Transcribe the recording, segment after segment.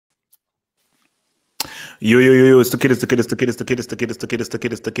Yo, it's the kid, it's the kid, it's the kid, it's the kid, it's the kid, it's the kid, it's the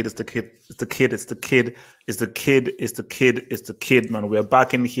kid, it's the kid, it's the kid, it's the kid, it's the kid, it's the kid, it's the kid, it's the kid, man. We're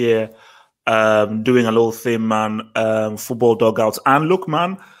back in here doing a little thing, man. Football dugouts. And look,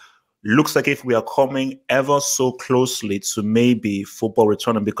 man, looks like if we are coming ever so closely to maybe football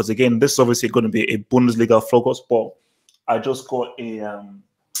returning, because again, this is obviously going to be a Bundesliga focus, but I just got a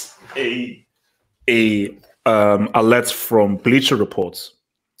alert from Bleacher Reports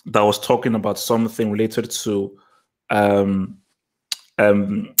that was talking about something related to the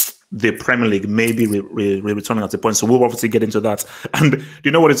Premier League maybe returning at a point. So we'll obviously get into that. And do you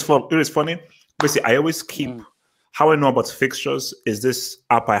know what it's for? It's funny. Basically, I always keep how I know about fixtures is this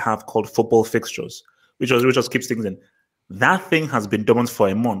app I have called Football Fixtures, which just keeps things in. That thing has been dormant for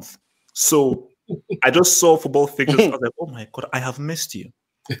a month. So I just saw football fixtures. I was like, oh my God, I have missed you.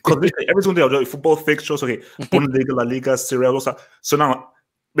 Because every single day I'll do football fixtures, okay, Bundesliga, La Liga, Serie A. So now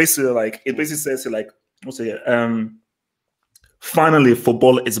basically like it basically says like what's it? Finally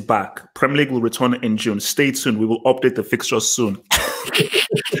football is back. Premier League will return in June. Stay tuned. We will update the fixtures soon.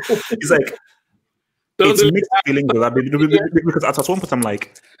 It's like it's mixed feelings with that because at one point I'm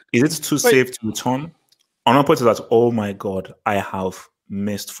like, is it too safe to return? On one point is that, oh my God, I have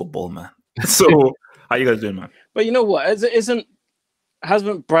missed football, man. So how you guys doing, man? But you know what?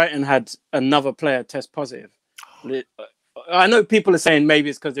 Hasn't Brighton had another player test positive? I know people are saying maybe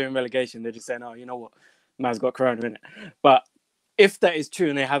it's because they're in relegation. They're just saying, oh, you know what? Man's got corona in it. But if that is true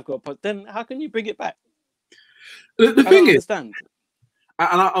and they have got, then how can you bring it back? The thing is, understand.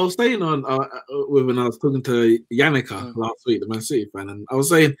 I was saying on when I was talking to Yannicka last week, the Man City fan, and I was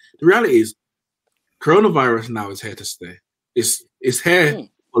saying the reality is coronavirus now is here to stay. It's here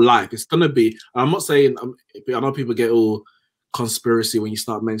for life. It's gonna be. I'm not saying I know people get all conspiracy when you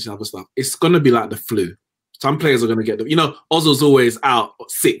start mentioning other stuff. It's gonna be like the flu. Some players are gonna get you know, Ozil's always out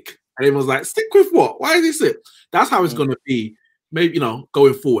sick, and everyone's like, sick with what? Why is he sick? That's how it's gonna be. Maybe, you know,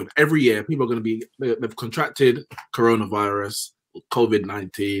 going forward every year, people are gonna be they've contracted coronavirus,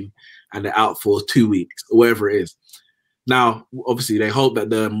 COVID-19, and they're out for 2 weeks or whatever it is. Now, obviously, they hope that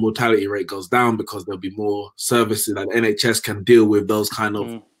the mortality rate goes down because there'll be more services that the NHS can deal with those kind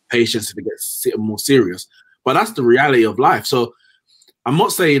of patients if it gets more serious. But that's the reality of life. So I'm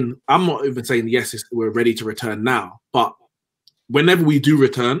not even saying, yes, we're ready to return now. But whenever we do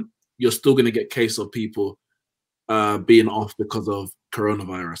return, you're still going to get case of people being off because of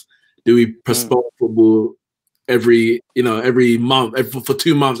coronavirus. Do we postpone football every month, for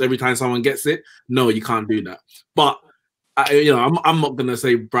 2 months, every time someone gets it? No, you can't do that. But I'm not going to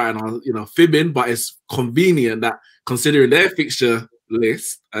say Brighton are, fibbing, but it's convenient that considering their fixture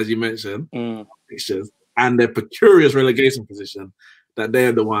list, as you mentioned, fixtures, and their precarious relegation position, that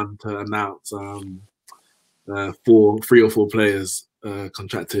they're the one to announce 3 or 4 players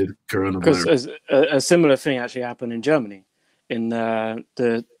contracted coronavirus. Because a similar thing actually happened in Germany in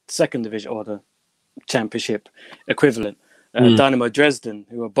the second division or the championship equivalent. Dynamo Dresden,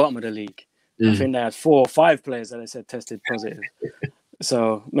 who were bottom of the league. I think they had 4 or 5 players that they said tested positive.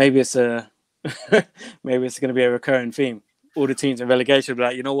 So maybe it's maybe it's going to be a recurring theme. All the teams in relegation will be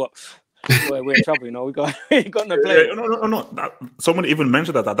like, you know what? We're in trouble, we got no play. No. Someone even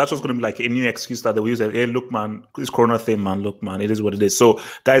mentioned that that's just going to be like a new excuse that they will use. Hey, look, man, this corona thing, man. Look, man, it is what it is. So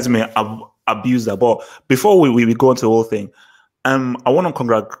guys may abuse that. But before we go into the whole thing, I want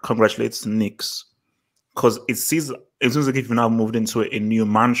to congratulate Knicks because it seems like if you've now moved into a new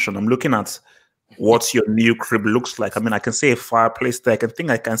mansion. I'm looking at what your new crib looks like. I mean, I can see a fireplace there.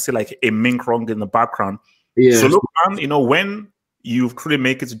 I can see like a mink rug in the background. Yeah. So look, man, when you truly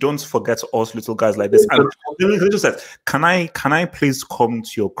make it, don't forget us little guys like this. And just said, can I please come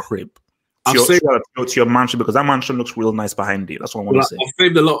to your crib? To your mansion, because that mansion looks real nice behind you. That's what I want to say. I've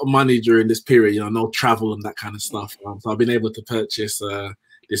saved a lot of money during this period, no travel and that kind of stuff. So I've been able to purchase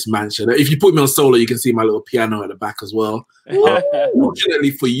this mansion. If you put me on solar, you can see my little piano at the back as well.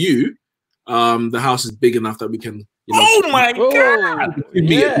 Fortunately for you, the house is big enough that we can. Oh my God!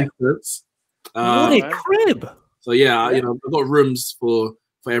 Yeah. What a crib! So yeah, I've got rooms for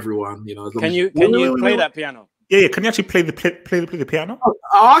everyone. Can you play that piano? Yeah. Can you actually play the piano? Oh,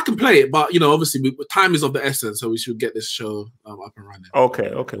 I can play it, but obviously, time is of the essence, so we should get this show up and running.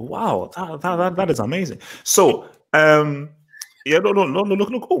 Okay. Wow, that is amazing. So, yeah,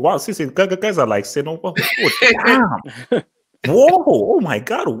 look. Oh wow, see, guys are like saying, oh damn. Whoa! Oh my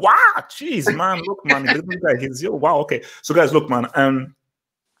God! Wow! Jeez, man! Look, man, this guy, he's wow. Okay, so guys, look, man.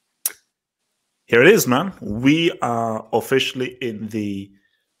 Here it is, man. We are officially in the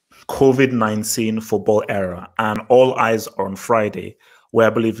COVID-19 football era, and all eyes are on Friday, where I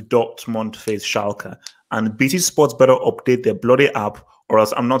believe Dortmund face Schalke, and BT Sports better update their bloody app, or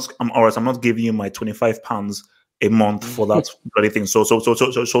else I'm not giving you my £25 a month for that bloody thing. So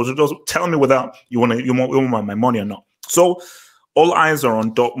just tell me whether you want my money or not. So all eyes are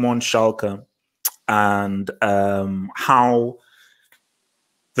on Dortmund, Schalke, and how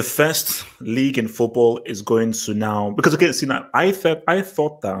the first league in football is going to now, because again, see, now I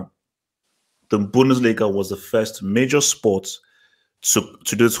thought that the Bundesliga was the first major sport to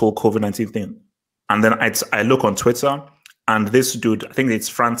do this whole COVID-19 thing. And then I look on Twitter, and this dude, I think it's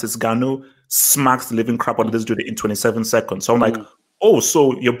Francis Gano, smacks the living crap out of this dude in 27 seconds. So I'm like, oh,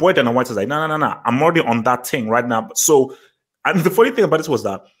 so your boy Dana White is like, no, I'm already on that thing right now. So, and the funny thing about this was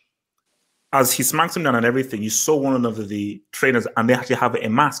that as he smacks him down and everything, you saw one of the trainers, and they actually have a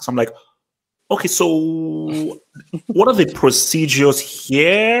mask. So I'm like, okay, so what are the procedures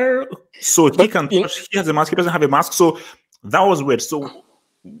here? So he has a mask, he doesn't have a mask. So that was weird. So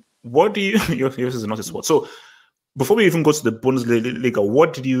what do you, this is not a sport. So before we even go to the Bundesliga,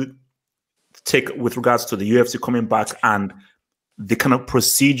 what did you take with regards to the UFC coming back and the kind of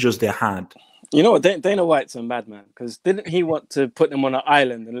procedures they had? You know what, Dana White's a madman, because didn't he want to put them on an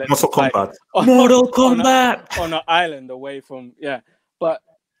island and let Mortal them Kombat. Mortal Kombat on an island away from but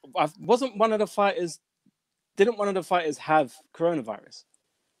wasn't one of the fighters? Didn't one of the fighters have coronavirus?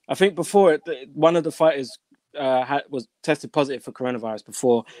 I think before one of the fighters was tested positive for coronavirus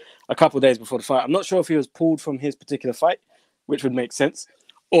before a couple of days before the fight. I'm not sure if he was pulled from his particular fight, which would make sense,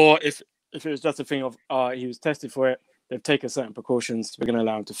 or if it was just a thing of he was tested for it. They've taken certain precautions. We're going to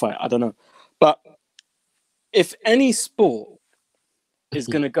allow him to fight. I don't know. But if any sport is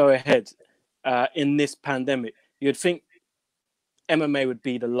going to go ahead in this pandemic, you'd think MMA would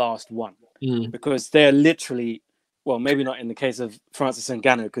be the last one, because they're literally, well, maybe not in the case of Francis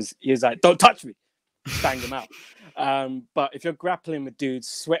Ngannou, because he was like, don't touch me, banged him out. But if you're grappling with dudes,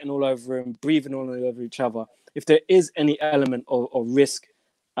 sweating all over him, breathing all over each other, if there is any element of risk,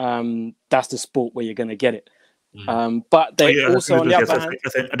 that's the sport where you're going to get it. But they also, on the other hand,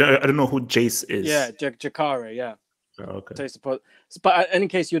 I don't know who Jace is. Yeah, Jakare, yeah. Oh, okay. But in any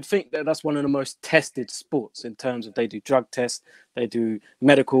case, you'd think that that's one of the most tested sports in terms of they do drug tests, they do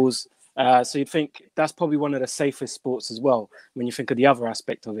medicals. So you'd think that's probably one of the safest sports as well when you think of the other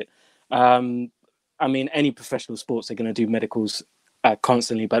aspect of it. I mean, any professional sports are going to do medicals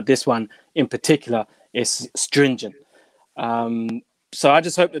constantly, but this one in particular is stringent. So I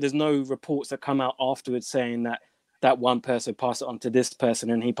just hope that there's no reports that come out afterwards saying that one person passed it on to this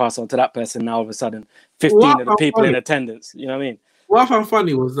person and he passed it on to that person. Now all of a sudden, 15 of the people in attendance. You know what I mean? What I found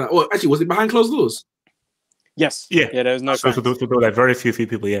funny was that, well, actually, was it behind closed doors? Yes. Yeah, there was no fans. So there were like very few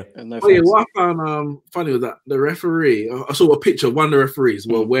people, yeah. No what I found funny was that the referee, I saw a picture of one of the referees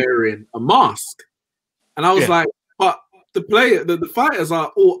were wearing a mask. And I was like, but the fighters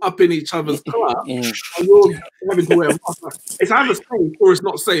are all up in each other's club, and you're having to wear a mask. It's either safe or it's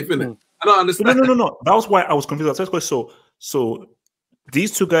not safe, isn't it? I don't understand. No. That was why I was confused. So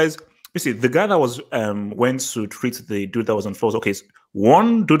these two guys, you see, the guy that was went to treat the dude that was on floor. Okay,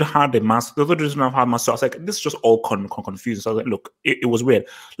 one dude had a mask, the other dude didn't have a mask. So I was like, this is just all confused. So I was like, look, it was weird.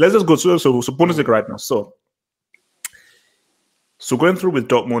 Let's just go to so Bundesliga right now. So going through with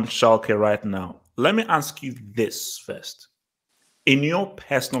Dortmund, Schalke right now. Let me ask you this first. In your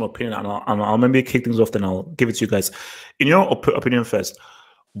personal opinion, and I'll maybe kick things off, then I'll give it to you guys. In your opinion first,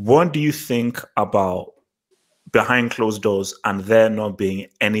 what do you think about behind closed doors and there not being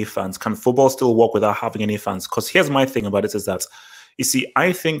any fans? Can football still work without having any fans? Because here's my thing about it is that, you see,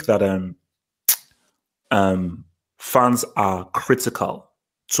 I think that fans are critical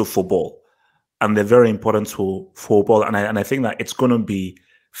to football and they're very important to football. And I think that it's going to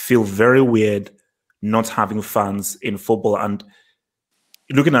feel very weird not having fans in football. And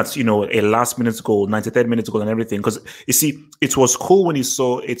looking at, a last minute goal, 93rd minute goal and everything. Because you see, it was cool when you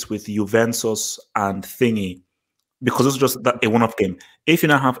saw it with Juventus and Thingy, because it's just a one-off game. If you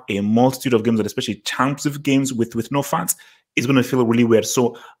now have a multitude of games, and especially championship games with no fans, it's going to feel really weird.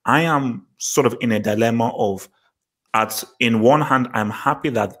 So I am sort of in a dilemma of, in one hand, I'm happy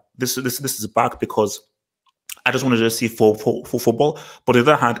that this is back because I just want to just see for football. But on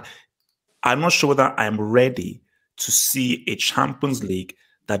the other hand, I'm not sure that I'm ready to see a Champions League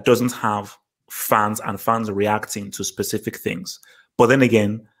that doesn't have fans and fans reacting to specific things. But then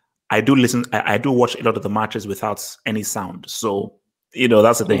again, I do listen. I do watch a lot of the matches without any sound. So,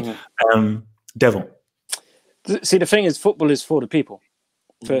 that's the thing. Devil. See, the thing is, football is for the people,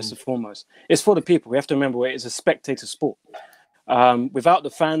 first and foremost. It's for the people. We have to remember it's a spectator sport. Without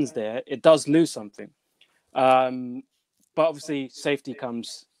the fans there, it does lose something. But obviously, safety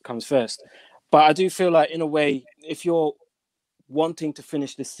comes first. But I do feel like, in a way, if you're wanting to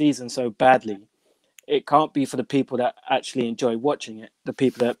finish this season so badly, It can't be for the people that actually enjoy watching it, the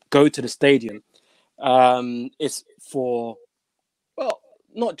people that go to the stadium. It's for, well,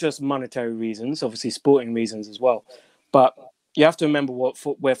 not just monetary reasons, obviously sporting reasons as well. But you have to remember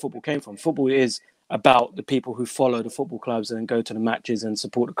where football came from. Football is about the people who follow the football clubs and go to the matches and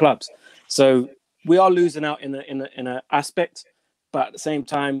support the clubs. So we are losing out in a aspect, but at the same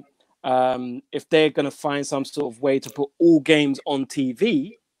time, if they're going to find some sort of way to put all games on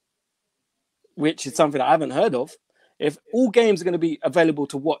TV, which is something I haven't heard of, if all games are going to be available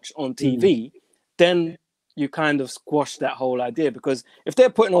to watch on TV, then you kind of squash that whole idea. Because if they're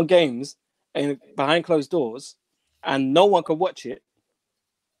putting on games and behind closed doors and no one can watch it,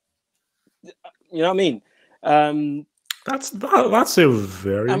 you know what I mean? That's a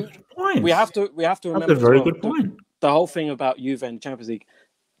very good point. We have to remember. That's a very good point. The whole thing about Juve and Champions League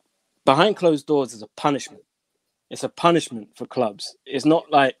behind closed doors is a punishment. It's a punishment for clubs. It's not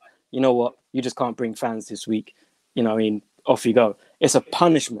like, you know what, you just can't bring fans this week. You know, I mean, off you go. It's a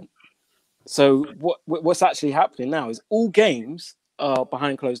punishment. So what's actually happening now is all games are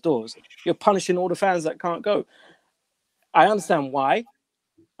behind closed doors. You're punishing all the fans that can't go. I understand why.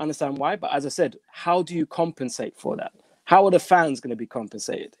 But as I said, how do you compensate for that? How are the fans going to be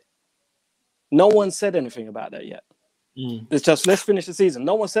compensated? No one said anything about that yet. It's just, let's finish the season.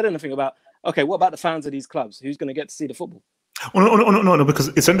 No one said anything about, okay, what about the fans of these clubs? Who's going to get to see the football? Oh, no, because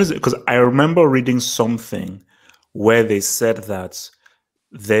it's interesting, because I remember reading something where they said that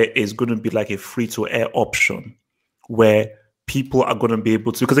there is going to be like a free-to-air option where people are going to be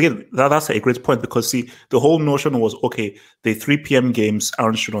able to, because again, that's a great point, because see, the whole notion was, okay, the 3 p.m. games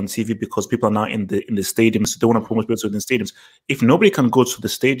aren't shown on TV because people are now in the stadiums, so they want to promote people to the stadiums. If nobody can go to the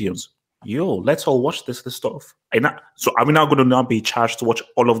stadiums, let's all watch this stuff. So are we now going to now be charged to watch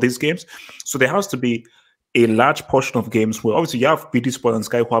all of these games? So there has to be a large portion of games where obviously you have BT Sport and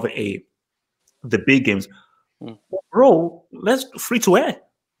Sky who have the big games. Bro, let's free to air.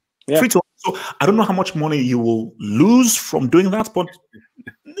 Yeah. Free to air. So I don't know how much money you will lose from doing that, but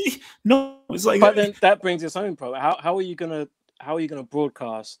no, it's like. But then that brings its own problem. How are you gonna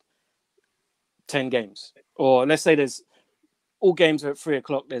broadcast 10 games? Or let's say there's all games are at 3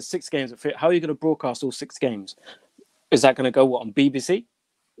 o'clock. There's 6 games at 3. How are you going to broadcast all 6 games? Is that going to go on BBC?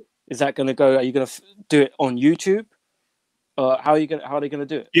 Is that going to go? Are you going to do it on YouTube? How are they going to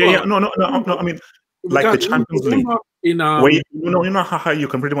do it? Yeah, no. I mean, like the Champions League, where you know how you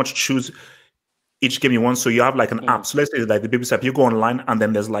can pretty much choose each game you want. So you have like an app. So let's say like the BBC app, you go online and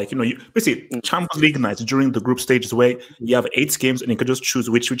then there's like, basically Champions League nights during the group stages where you have 8 games and you can just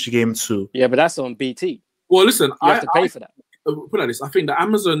choose which game to. Yeah, but that's on BT. Well, listen, you have to pay for that. Put like this, I think the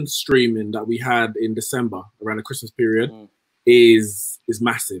Amazon streaming that we had in December around the Christmas period is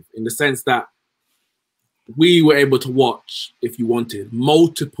massive, in the sense that we were able to watch, if you wanted,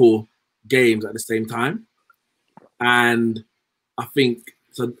 multiple games at the same time. And I think,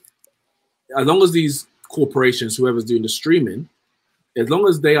 so as long as these corporations, whoever's doing the streaming, as long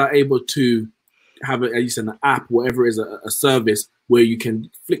as they are able to have, at least an app, whatever it is, a service where you can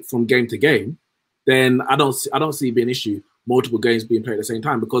flick from game to game, then I don't see it being an issue, multiple games being played at the same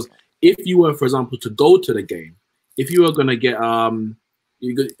time. Because if you were, for example, to go to the game, if you were going to get,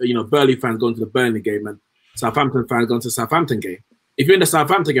 Burnley fans going to the Burnley game and Southampton fans going to the Southampton game, if you're in the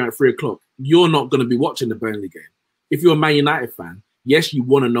Southampton game at 3 o'clock, you're not going to be watching the Burnley game. If you're a Man United fan, yes, you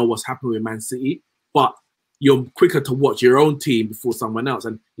want to know what's happening with Man City, but you're quicker to watch your own team before someone else.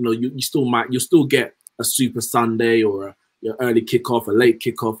 And, you'll still get a Super Sunday or your early kickoff, a late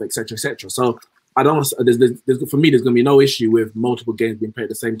kickoff, etc., etc. So I don't. For me, there's going to be no issue with multiple games being played at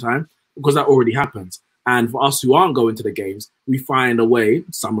the same time, because that already happens. And for us who aren't going to the games, we find a way.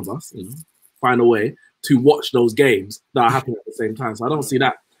 Some of us, find a way to watch those games that are happening at the same time. So I don't see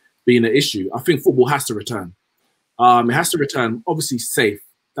that being an issue. I think football has to return. It has to return, obviously safe.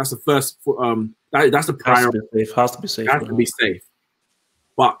 That's the first. That's the priority. It has to be safe. It has to be safe.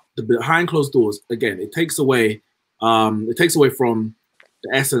 But the behind closed doors, again, it takes away. It takes away from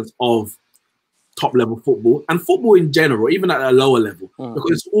the essence of top level football and football in general, even at a lower level,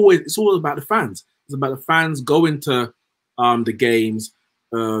 because it's all about the fans. It's about the fans going to the games,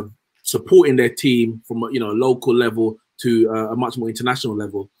 supporting their team from a local level to a much more international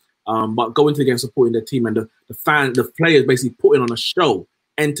level. But going to the game, supporting their team, and the players basically putting on a show,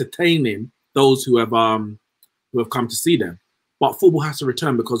 entertaining those who have come to see them. But football has to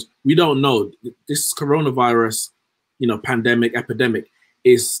return, because we don't know, this coronavirus, pandemic, epidemic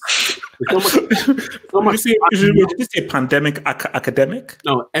is so much. Is this a pandemic academic?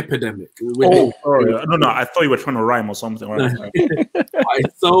 No, epidemic. Oh, sorry. No, I thought you were trying to rhyme or something. Right?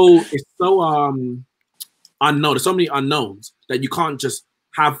 It's so unknown. There's so many unknowns that you can't just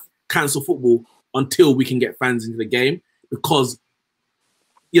cancel football until we can get fans into the game, because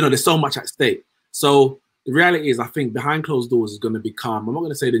there's so much at stake. So the reality is, I think behind closed doors is going to become, I'm not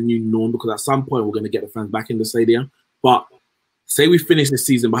going to say the new norm, because at some point we're going to get the fans back in the stadium. But say we finish this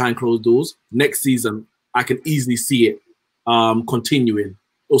season behind closed doors, next season I can easily see it continuing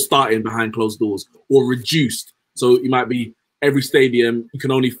or starting behind closed doors, or reduced. So it might be every stadium you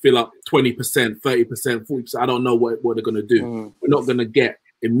can only fill up 20%, 30%, 40%. I don't know what they're going to do. We're not going to get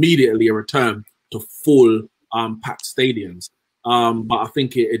immediately a return to full packed stadiums. But I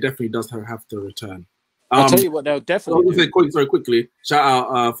think it definitely does have to return. I'll tell you what they'll definitely do. Quickly, shout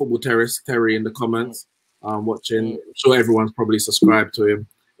out Football Terrace, Terry in the comments, watching. I'm sure everyone's probably subscribed to him.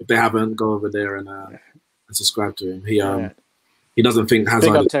 If they haven't, go over there and subscribe to him. He doesn't think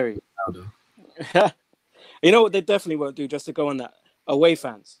Hazard. Big up, Terry. You know what they definitely won't do, just to go on that? Away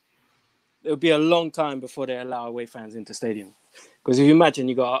fans. It'll be a long time before they allow away fans into stadium. Because if you imagine,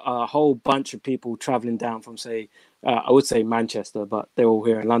 you got a whole bunch of people traveling down from, say, I would say Manchester, but they're all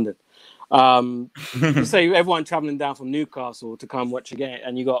here in London. Say everyone traveling down from Newcastle to come watch a game,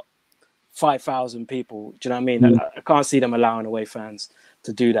 and you got 5,000 people. Do you know what I mean? I can't see them allowing away fans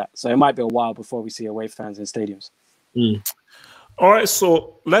to do that. So it might be a while before we see away fans in stadiums. All right,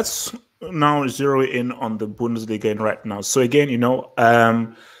 so let's now zero in on the Bundesliga right now. So again,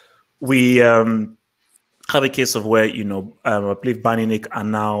 we have a case of where, I believe Bayern Munich are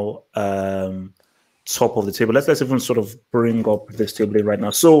now top of the table. Let's even sort of bring up this table right now.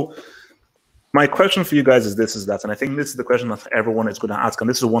 So my question for you guys is that, and I think this is the question that everyone is going to ask, and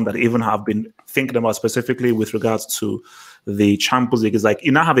this is one that even have been thinking about specifically with regards to the Champions League, is like,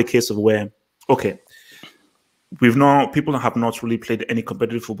 you now have a case of where, okay, people have not really played any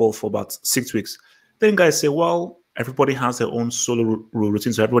competitive football for about 6 weeks. Then guys say, well, everybody has their own solo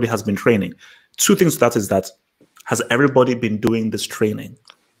routine, so everybody has been training. Two things to that is that, has everybody been doing this training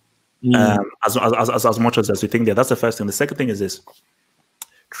as much as you think that? That's the first thing. The second thing is this: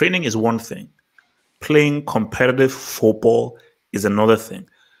 training is one thing, playing competitive football is another thing.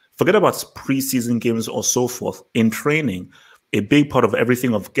 Forget about preseason games or so forth. In training, a big part of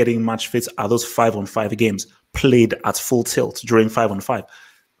everything of getting match fit are those 5-on-5 games played at full tilt during 5-on-5.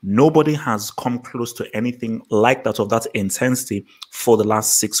 Nobody has come close to anything like that, of that intensity, for the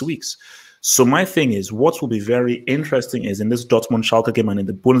last 6 weeks. So my thing is, what will be very interesting is in this Dortmund Schalke game and in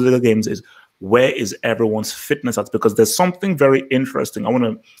the Bundesliga games is, where is everyone's fitness at? Because there's something very interesting. I want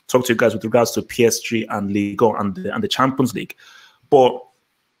to talk to you guys with regards to PSG and Liga and the Champions League. But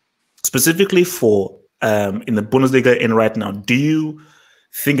specifically for in the Bundesliga in right now, do you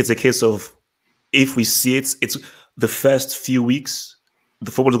think it's a case of, if we see it's the first few weeks,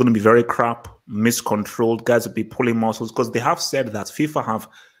 the football is going to be very crap, miscontrolled, guys will be pulling muscles? Because they have said that FIFA have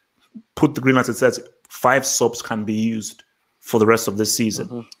put the green light. It says 5 subs can be used for the rest of the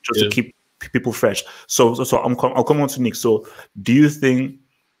season, just to keep people fresh. So I'll come on to Nick. So do you think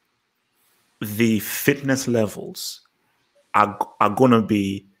the fitness levels are going to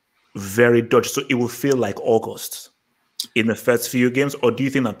be very dodgy, so it will feel like August in the first few games? Or do you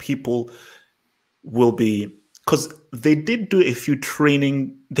think that people will be, because they did do a few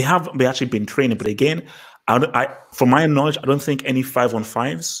training, they actually been training, but again, from my knowledge, I don't think any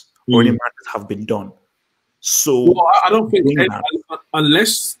 5-on-5s or any matches have been done. So I don't think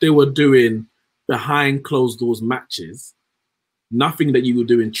unless they were doing behind closed doors matches, nothing that you will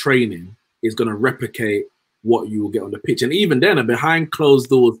do in training is going to replicate what you will get on the pitch. And even then, a behind closed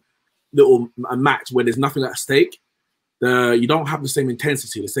doors a match where there's nothing at stake, you don't have the same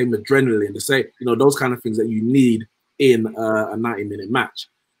intensity, the same adrenaline, the same, those kind of things that you need in a 90-minute match.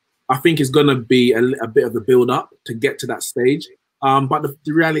 I think it's going to be a bit of a build-up to get to that stage. But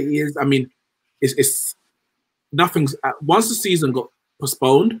the reality is, I mean, it's nothing's, once the season got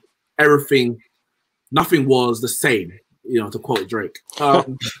postponed, nothing was the same, to quote Drake.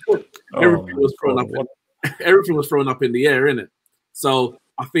 Everything was thrown up in the air, innit? So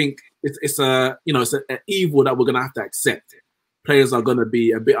I think it's an evil that we're gonna have to accept. Players are gonna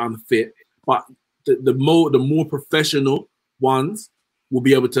be a bit unfit, but the more professional ones will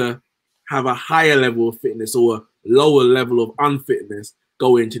be able to have a higher level of fitness or a lower level of unfitness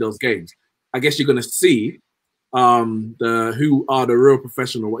go into those games. I guess you're gonna see who are the real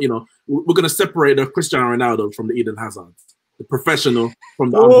professional. We're gonna separate the Cristiano Ronaldo from the Eden Hazards, the professional from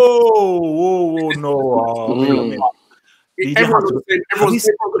the no. Everyone's got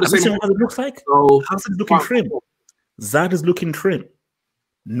the same. What it looks like? How's it looking trim? That is looking trim.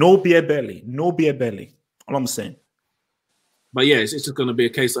 No beer belly. All I'm saying. But yeah, it's just going to be a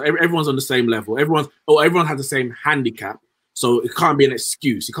case of everyone's on the same level. Everyone has the same handicap, so it can't be an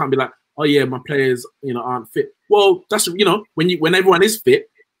excuse. You can't be like, oh yeah, my players, aren't fit. Well, that's when everyone is fit,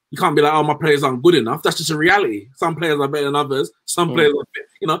 you can't be like, oh, my players aren't good enough. That's just a reality. Some players are better than others. Some players are fit.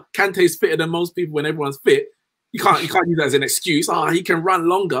 You know, Kante's fitter than most people when everyone's fit. You can't use that as an excuse. Oh, he can run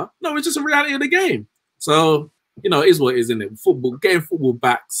longer. No, it's just a reality of the game. So, you know, it is what it is, isn't it? Football, getting football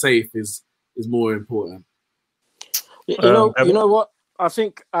back safe is more important. You know what? I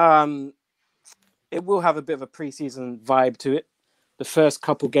think it will have a bit of a preseason vibe to it. The first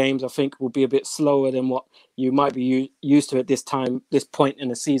couple games, I think, will be a bit slower than what you might be used to at this point in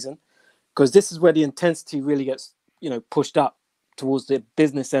the season, because this is where the intensity really gets, pushed up towards the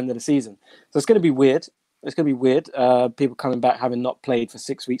business end of the season. So it's going to be weird. It's going to be weird. People coming back having not played for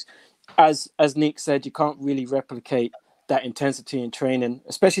 6 weeks. As Nick said, you can't really replicate that intensity in training,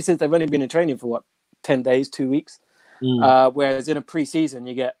 especially since they've only been in training for 10 days, 2 weeks. Whereas in a preseason,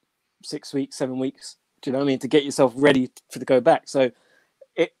 you get 6 weeks, 7 weeks. Do you know what I mean? To get yourself ready to go back. So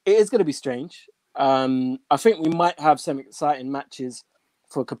it is going to be strange. I think we might have some exciting matches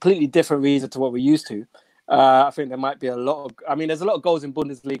for a completely different reason to what we're used to. I think there might be there's a lot of goals in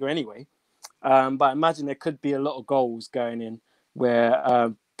Bundesliga anyway. But I imagine there could be a lot of goals going in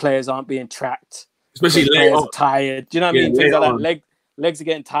where players aren't being tracked. Especially players are tired. Do you know what I mean? Things like that. Legs are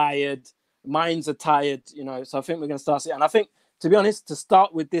getting tired. Minds are tired. So I think we're going to start seeing. And I think, to be honest, to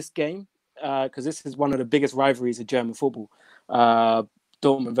start with this game, because this is one of the biggest rivalries of German football,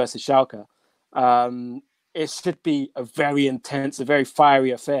 Dortmund versus Schalke. It should be a very intense, a very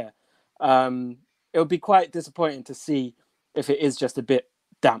fiery affair. It would be quite disappointing to see if it is just a bit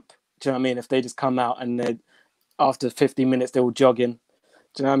damp. Do you know what I mean? If they just come out and after 15 minutes they're all jogging.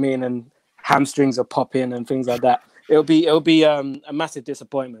 Do you know what I mean? And hamstrings are popping and things like that. It'll be a massive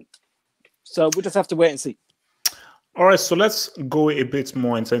disappointment. So we'll just have to wait and see. All right, so let's go a bit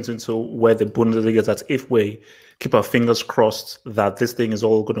more into where the Bundesliga is at, if we keep our fingers crossed that this thing is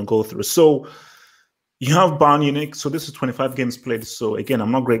all going to go through. So you have Bayern Munich. So this is 25 games played. So again,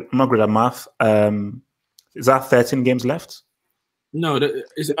 I'm not great at math. Is that 13 games left? No,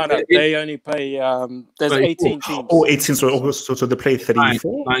 they only play. There's 18 teams. Oh, 18. So they play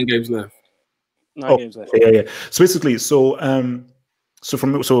 34. 9 games left. 9 games left. Yeah. So basically, so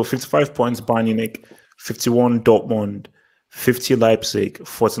 55 points Bayern Munich, 51 Dortmund, 50 Leipzig,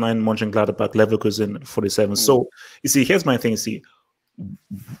 49 Mönchengladbach, Leverkusen, 47. So you see, here's my thing. See,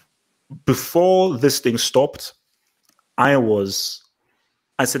 before this thing stopped, I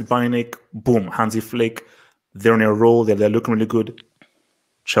said Bayern Munich, boom, Hansi Flick, they're on a roll, they're looking really good.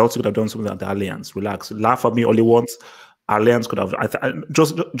 Chelsea could have done something like the Allianz. Relax, laugh at me all you want. Allianz could have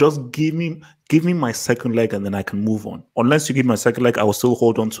just give me my second leg and then I can move on. Unless you give me my second leg, I will still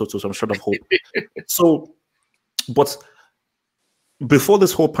hold on to some sort of hope. So, but before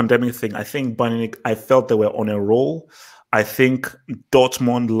this whole pandemic thing, I think Bayern Munich, I felt they were on a roll. I think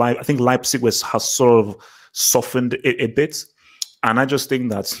Dortmund, I think Leipzig has sort of softened a bit, and I just think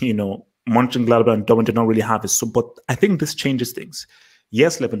that Mönchengladbach and Dortmund did not really have it. So, but I think this changes things.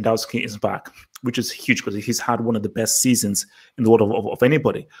 Yes, Lewandowski is back, which is huge because he's had one of the best seasons in the world of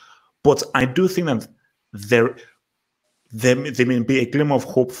anybody. But I do think that there may be a glimmer of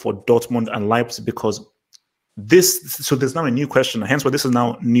hope for Dortmund and Leipzig because so there's now a new question. Hence why this is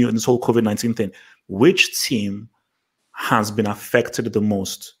now new in this whole COVID-19 thing. Which team has been affected the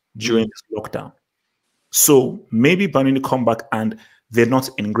most during this lockdown? So maybe Bayern Munich come back and they're not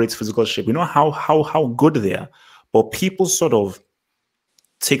in great physical shape. We know how good they are, but people sort of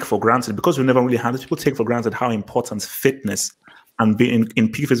take for granted, because we never really had it, people take for granted how important fitness and being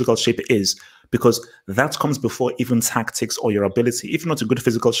in peak physical shape is, because that comes before even tactics or your ability. If you're not in good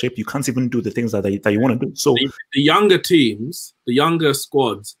physical shape, you can't even do the things that you want to do. So the younger teams, the younger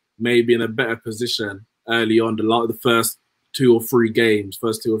squads may be in a better position early on, the first 2 or 3 games,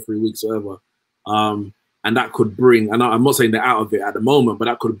 first 2 or 3 weeks, whatever. And that could bring, and I'm not saying they're out of it at the moment, but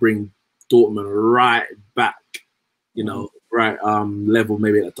that could bring Dortmund right back, right level,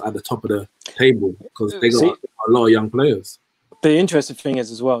 maybe at the top of the table, because they got a lot of young players. The interesting thing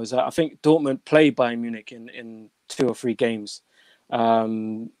is that I think Dortmund play Bayern Munich in 2 or 3 games.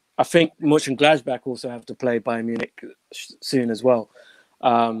 I think Mönchengladbach also have to play Bayern Munich soon as well.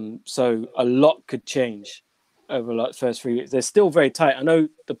 So a lot could change over the first 3 weeks. They're still very tight. I know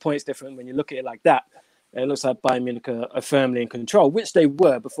the point's different when you look at it like that. It looks like Bayern Munich are firmly in control, which they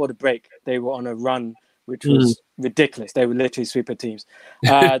were before the break. They were on a run, which was ridiculous. They were literally sweeper teams.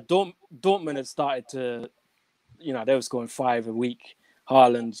 Dortmund had started to, they were scoring 5 a week.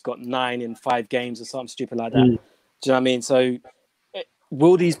 Haaland's got 9 in 5 games or something stupid like that. Do you know what I mean? So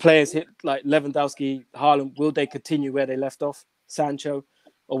will these players hit, like Lewandowski, Haaland, will they continue where they left off, Sancho,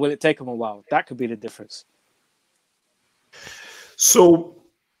 or will it take them a while? That could be the difference. So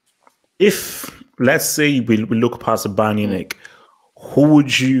if, let's say, we look past Bayern Munich, who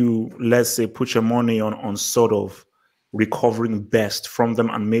would you, let's say, put your money on sort of recovering best from them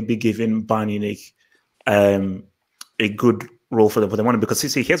and maybe giving Bayern Munich a good role for the money? Because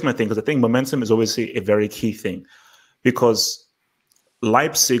see, here's my thing, because I think momentum is always a very key thing. Because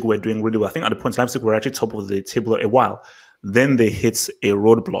Leipzig were doing really well. I think at the point Leipzig were actually top of the table a while. Then they hit a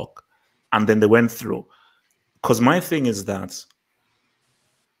roadblock and then they went through. Because my thing is that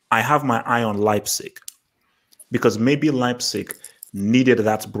I have my eye on Leipzig because maybe Leipzig needed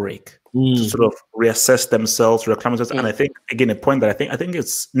that break to sort of reassess themselves, reclaim themselves. And I think, again, a point that I think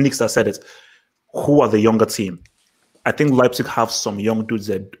it's Nix that said it. Who are the younger team? I think Leipzig have some young dudes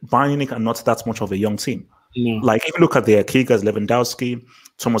that Bayern Munich are not that much of a young team. Like, if you look at their key guys, Lewandowski,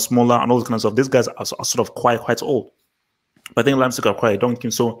 Thomas Muller, and all those kinds of stuff, these guys are sort of quite old. But I think Leipzig are quite a young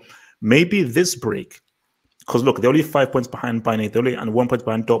team. So maybe this break, because look, they're only 5 points behind Bayern Munich, they're only and 1 point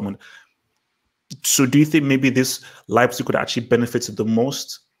behind Dortmund. So do you think maybe this Leipzig could actually benefit the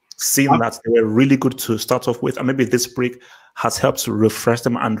most, seeing that they were really good to start off with, and maybe this break has helped to refresh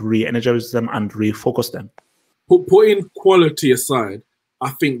them and re-energize them and refocus them? Putting quality aside, I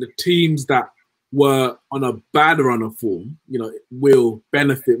think the teams that were on a bad run of form, will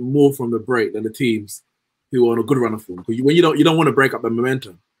benefit more from the break than the teams who are on a good run of form. Because when you don't want to break up the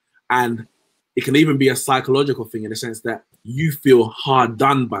momentum, and it can even be a psychological thing in the sense that you feel hard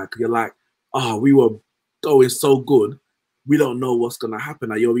done by. Because you're like, oh, we were going so good, we don't know what's going to happen.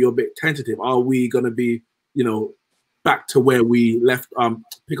 Like, you're a bit tentative. Are we going to be, back to where we left,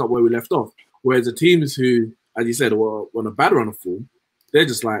 pick up where we left off? Whereas the teams who, as you said, were on a bad run of form, they're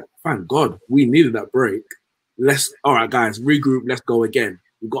just like, thank God, we needed that break. All right, guys, regroup, let's go again.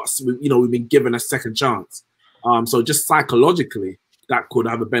 We've been given a second chance. So just psychologically, that could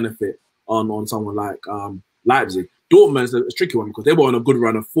have a benefit on someone like Leipzig. Dortmund's a tricky one because they were on a good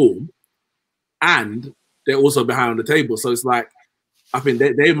run of form, and they're also behind on the table. So it's like, I think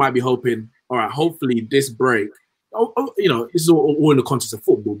they might be hoping, all right, hopefully this break, this is all in the context of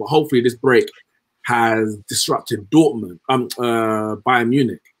football, but hopefully this break has disrupted Dortmund, Bayern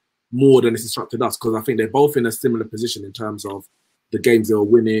Munich, more than it's disrupted us, because I think they're both in a similar position in terms of the games they were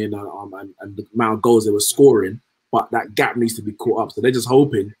winning and the amount of goals they were scoring, but that gap needs to be caught up. So they're just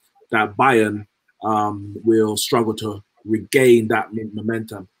hoping that Bayern will struggle to regain that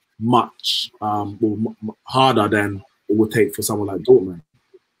momentum much harder than it would take for someone like Dortmund.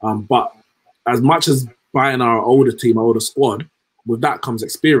 But as much as Bayern are an older team, an older squad, with that comes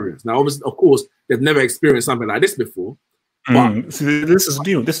experience. Now, obviously, of course, they've never experienced something like this before. But See, this is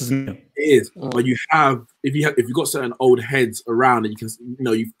new. This is new. It is. But if you've got certain old heads around, and you can,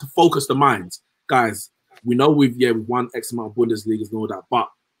 you focus the minds, guys. We know we've won X amount of Bundesligas and all that, but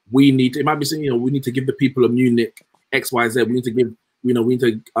we need to. It might be saying, we need to give the people of Munich X, Y, Z. We need to give, we need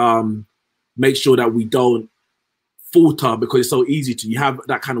to make sure that we don't falter because it's so easy to. You have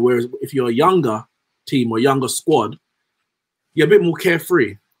that kind of. Whereas if you're a younger team or younger squad, you're a bit more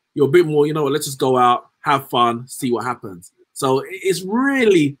carefree. You're a bit more, let's just go out, have fun, see what happens. So it's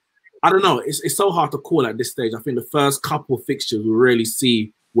really, I don't know, it's so hard to call at this stage. I think the first couple of fixtures will really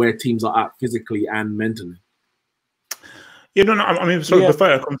see where teams are at physically and mentally. No, I mean, sorry,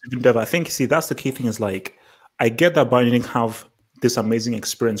 before I come to Dev, I think, that's the key thing is like, I get that Bayern Munich have this amazing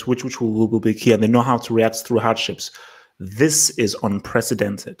experience, which will be key, and they know how to react through hardships. This is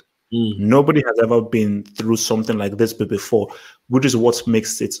unprecedented. Nobody has ever been through something like this before, which is what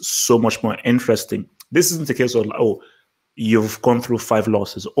makes it so much more interesting. This isn't a case of, oh, you've gone through 5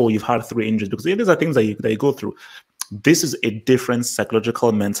 losses, or you've had 3 injuries, because these are things that you go through. This is a different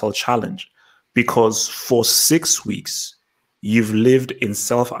psychological, mental challenge, because for 6 weeks, you've lived in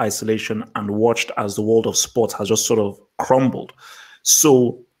self-isolation and watched as the world of sports has just sort of crumbled.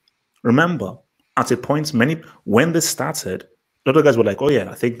 So remember, at a point, when this started, a lot of guys were like, oh yeah,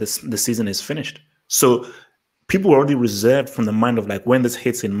 I think the season is finished. So people were already reserved from the mind of like, when this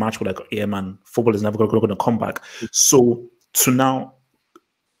hits in March, we're like, yeah, man, football is never going to come back. So to now,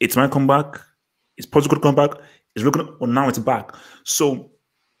 it's my comeback. It's possible to come back. It's looking, well, now it's back. So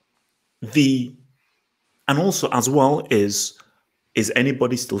and also as well is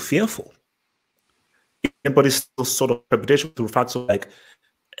anybody still fearful? Anybody still sort of preparation to the fact of like,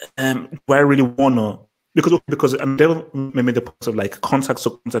 do I really want to? Because and they made the point of like contacts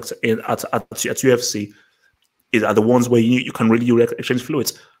at UFC are the ones where you can really exchange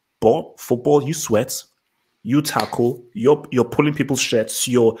fluids. But football, you sweat, you tackle, you're pulling people's shirts,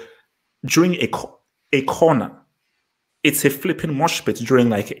 you're during a corner. It's a flipping mosh pit during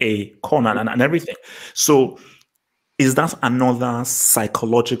like a corner and everything. So is that another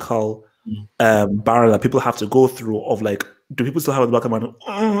psychological barrier that people have to go through of like, do people still have the back of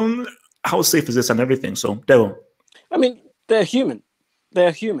mind? How safe is this and everything? So, Devil. I mean, they're human.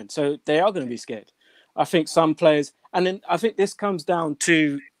 they're human, so they are going to be scared. I think some players, and then I think this comes down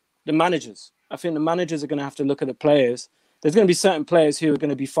to the managers. I think the managers are going to have to look at the players. There's going to be certain players who are going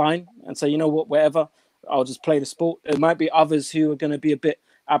to be fine and say, you know what, whatever, I'll just play the sport. There might be others who are going to be a bit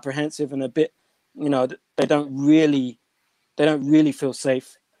apprehensive and a bit, you know, they don't really feel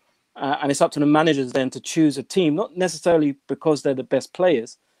safe. And it's up to the managers then to choose a team, not necessarily because they're the best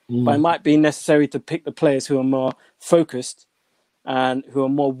players, but it might be necessary to pick the players who are more focused and who are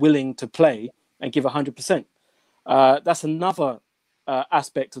more willing to play and give 100%. That's another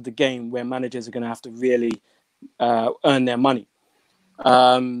aspect of the game where managers are going to have to really earn their money.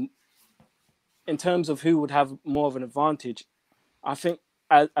 In terms of who would have more of an advantage, I think,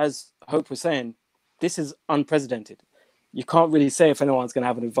 as Hope was saying, this is unprecedented. You can't really say if anyone's going to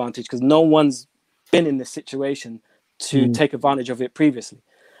have an advantage because no one's been in this situation to take advantage of it previously.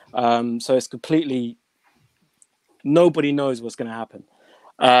 So it's completely, nobody knows what's going to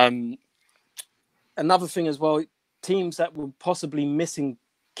happen. Another thing as well, teams that were possibly missing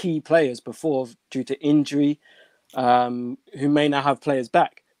key players before due to injury, who may now have players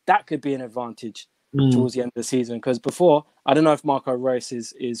back, that could be an advantage towards the end of the season. Because before, I don't know if Marco Reus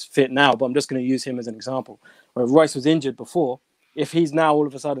is fit now, but I'm just going to use him as an example. Where Reus was injured before, if he's now all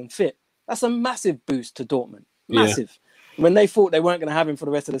of a sudden fit, that's a massive boost to Dortmund. Massive. Yeah. When they thought they weren't going to have him for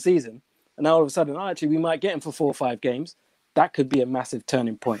the rest of the season, and now all of a sudden, actually, we might get him for 4 or 5 games, that could be a massive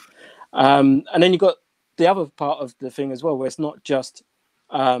turning point. And then you've got the other part of the thing as well, where it's not just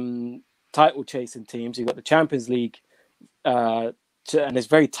title chasing teams. You've got the Champions League, and it's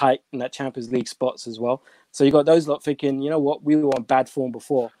very tight in that Champions League spots as well. So you got those lot thinking, you know what, we were on bad form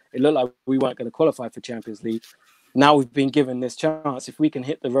before. It looked like we weren't going to qualify for Champions League. Now we've been given this chance. If we can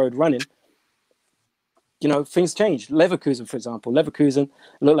hit the road running, you know, things change. Leverkusen, for example. Leverkusen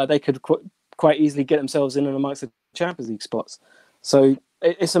looked like they could quite easily get themselves in and amongst the Champions League spots. So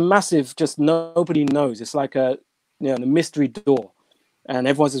it's a massive, just nobody knows. It's like a, you know, the mystery door. And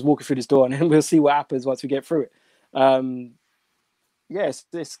everyone's just walking through this door and then we'll see what happens once we get through it. Yes,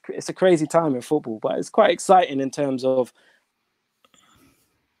 it's a crazy time in football, but it's quite exciting in terms of.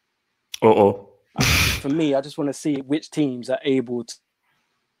 For me, I just want to see which teams are able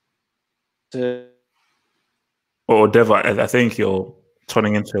to. Dev, I think you're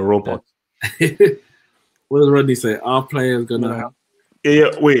turning into a robot. What does Rodney say? Our players gonna have. Yeah.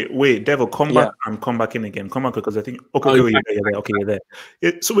 Wait, Devil, come back and come back in again. Come back because I think. Okay, you're there. Okay, you're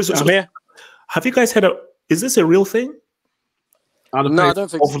there. So, have you guys had a? Is this a real thing? No, I don't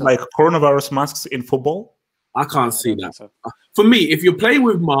think so. Like coronavirus masks in football? I can't see that. So. For me, if you're playing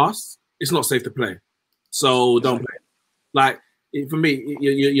with masks, it's not safe to play. So don't play. Like for me,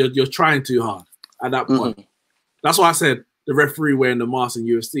 you're trying too hard at that point. That's why I said the referee wearing the mask in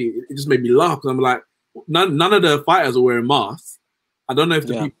UFC. It just made me laugh because I'm like, none of the fighters are wearing masks. I don't know if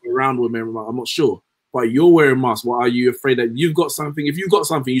the people around were wearing masks. I'm not sure. But you're wearing masks. What are you afraid that you've got something? If you've got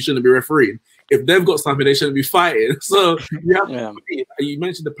something, you shouldn't be refereeing. If they've got something, they shouldn't be fighting. So you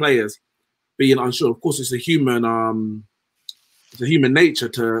mentioned the players being unsure. Of course, it's a human nature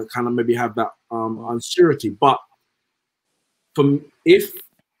to kind of maybe have that uncertainty. But if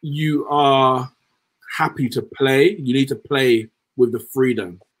you are happy to play, you need to play with the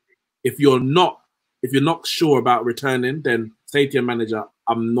freedom. If you're not sure about returning, then say to your manager,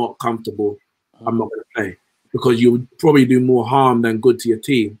 I'm not comfortable. I'm not going to play, because you would probably do more harm than good to your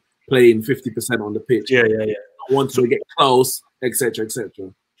team playing 50% on the pitch. Yeah. Want to get close, etc.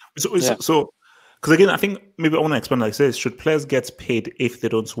 So, because again, I think maybe I want to explain like this: should players get paid if they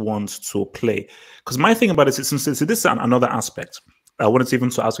don't want to play? Because my thing about it is, since this is another aspect, I wanted to even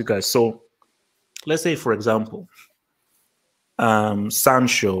to ask you guys. So, let's say, for example,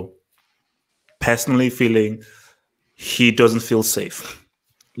 Sancho personally feeling he doesn't feel safe.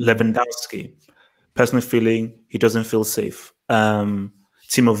 Lewandowski personally feeling he doesn't feel safe. Timo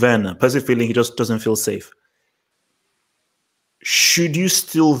Werner personally feeling he just doesn't feel safe. Should you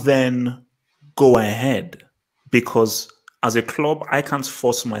still then go ahead? Because as a club, I can't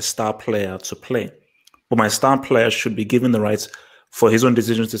force my star player to play, but my star player should be given the right for his own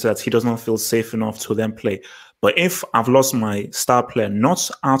decisions to say that he does not feel safe enough to then play. But if I've lost my star player,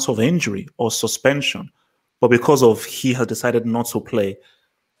 not out of injury or suspension, but because of he has decided not to play,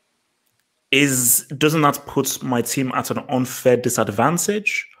 doesn't that put my team at an unfair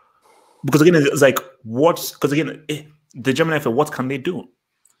disadvantage? Because again, it's like what? Because again, the German FA, what can they do?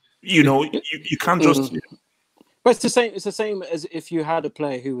 You know, you can't just. But it's the same. It's the same as if you had a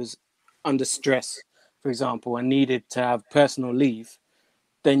player who was under stress, for example, and needed to have personal leave.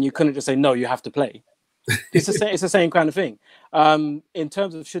 Then you couldn't just say no. You have to play. It's the same kind of thing. In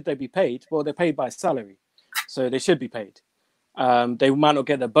terms of should they be paid? Well, they're paid by salary, so they should be paid. They might not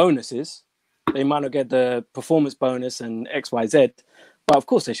get the bonuses. They might not get the performance bonus and X, Y, Z, but of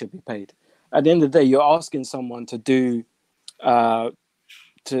course they should be paid. At the end of the day, you're asking someone to do,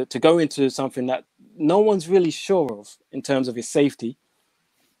 to go into something that no one's really sure of in terms of its safety,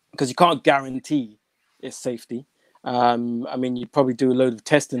 because you can't guarantee its safety. I mean, you probably do a load of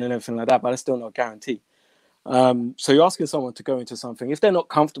testing and everything like that, but that's still not a guarantee. So you're asking someone to go into something. If they're not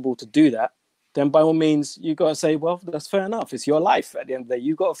comfortable to do that, then by all means, you got to say, well, that's fair enough. It's your life. At the end of the day,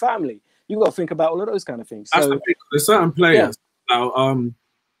 you got a family. You got to think about all of those kind of things. That's So the thing. There's certain players. Yeah. Now,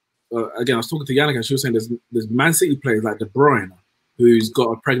 again, I was talking to Yannick, and she was saying there's Man City players like De Bruyne, who's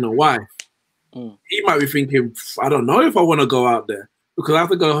got a pregnant wife. He might be thinking, I don't know if I want to go out there because I have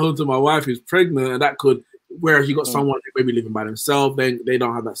to go home to my wife who's pregnant, and that could. Whereas you got someone who maybe living by themselves, then they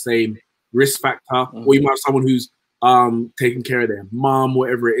don't have that same risk factor. Or you might have someone who's taking care of their mom,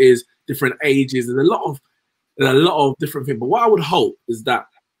 whatever it is, different ages. There's a lot of different things. But what I would hope is that,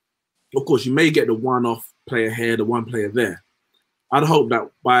 of course, you may get the one-off player here, the one player there. I'd hope that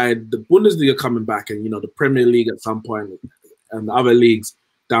by the Bundesliga coming back and, the Premier League at some point and the other leagues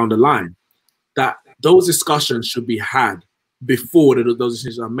down the line, that those discussions should be had before those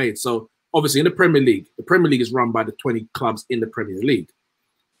decisions are made. So obviously in the Premier League is run by the 20 clubs in the Premier League.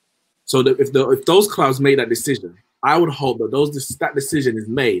 So that if those clubs made that decision, I would hope that that decision is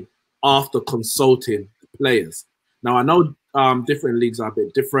made after consulting the players. Now, I know different leagues are a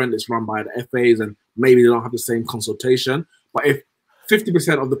bit different. It's run by the FAs and maybe they don't have the same consultation. But if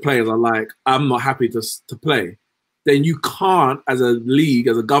 50% of the players are like, I'm not happy to play, then you can't, as a league,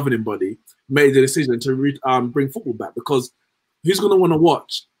 as a governing body, make the decision to bring football back, because who's going to want to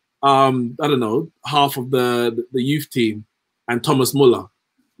watch, I don't know, half of the youth team and Thomas Muller?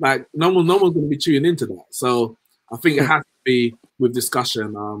 Like, no one's going to be tuning into that. So I think it has to be with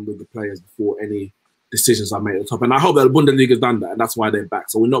discussion with the players before any decisions are made at the top. And I hope that the Bundesliga has done that, and that's why they're back.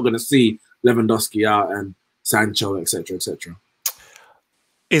 So we're not going to see Lewandowski out and Sancho, etc., etc.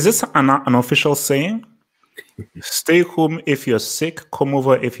 Is this an official saying? Stay home if you're sick, come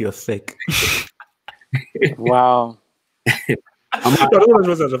over if you're thick. Wow. I send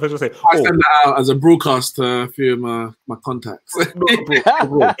that out as a broadcast to a few of my contacts.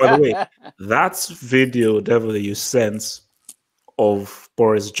 Bro, by the way, that video, Devil, that you sent of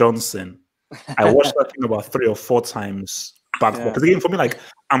Boris Johnson, I watched that thing about 3 or 4 times back. Because again, for me, like,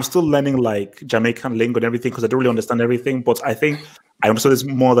 I'm still learning like Jamaican lingo and everything because I don't really understand everything. But I think I understand this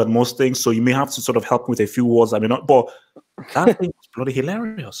more than most things. So you may have to sort of help me with a few words. I mean, not, but that thing was bloody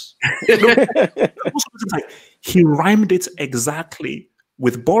hilarious. Like, he rhymed it exactly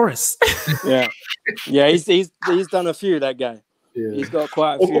with Boris. Yeah, he's done a few. That guy. Yeah. He's got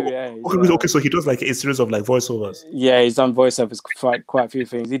quite a few. Okay, so he does like a series of like voiceovers. Yeah, he's done voiceovers quite a few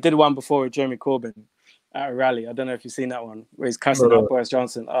things. He did one before with Jeremy Corbyn at a rally. I don't know if you've seen that one where he's cussing out Boris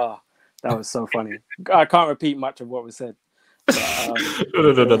Johnson. Oh, that was so funny. I can't repeat much of what was said. But,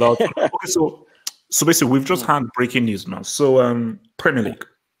 no. Okay, so basically, we've just had breaking news now. So Premier League.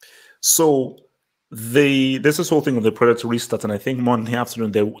 So there's this whole thing of the project to restart, and I think Monday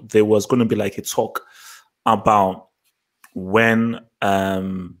afternoon there was going to be like a talk about when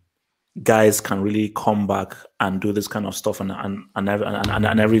guys can really come back and do this kind of stuff and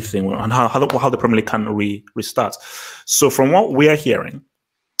everything, and how the Premier League can restart. So from what we are hearing,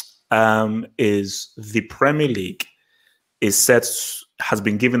 is the Premier League has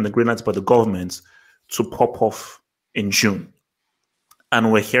been given the green light by the government to pop off in June.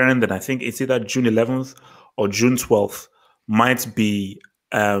 And we're hearing that I think it's either June 11th or June 12th might be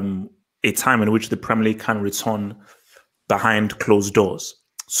a time in which the Premier League can return behind closed doors.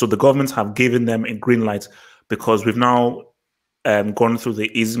 So the governments have given them a green light because we've now gone through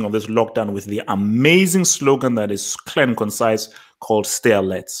the easing of this lockdown with the amazing slogan that is clear and concise called Stay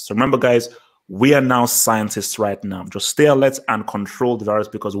Alert. So remember, guys, we are now scientists right now. Just stay alert and control the virus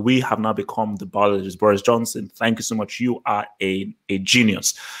because we have now become the biologists. Boris Johnson, thank you so much. You are a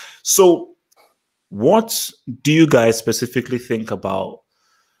genius. So what do you guys specifically think about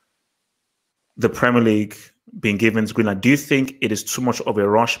the Premier League being given green light? Do you think it is too much of a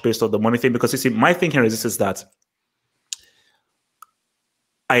rush based on the money thing? Because you see, my thing here is that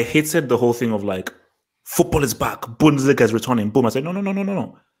I hated the whole thing of like, football is back, Bundesliga is returning, boom. I said,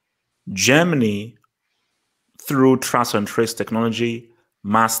 no. Germany, through trace and trace technology,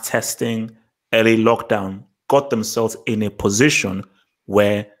 mass testing, early lockdown, got themselves in a position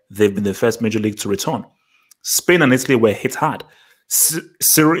where they've been the first major league to return. Spain and Italy were hit hard.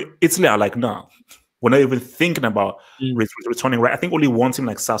 Italy are like, no, we're not even thinking about returning. Right? I think only one team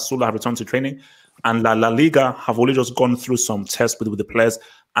like Sassuolo have returned to training, and La Liga have only just gone through some tests with the players,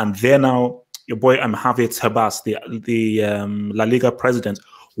 and they're now your boy Javier Tebas, the La Liga president,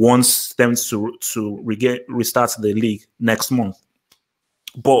 wants them to restart the league next month.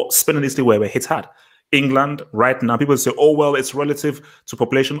 But Spain and Italy were hit hard. England, right now, people say, oh, well, it's relative to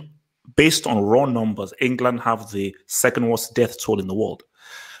population. Based on raw numbers, England have the second worst death toll in the world.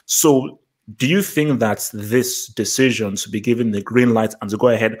 So do you think that this decision to be given the green light and to go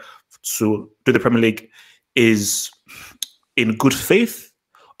ahead to do the Premier League is in good faith?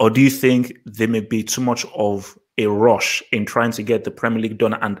 Or do you think there may be too much of a rush in trying to get the Premier League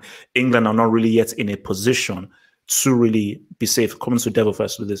done and England are not really yet in a position to really be safe? Coming to Devil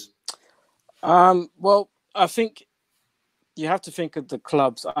first with this. Well, I think you have to think of the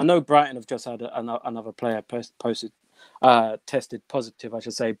clubs. I know Brighton have just had another player tested positive, I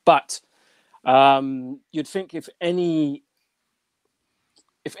should say. But you'd think if any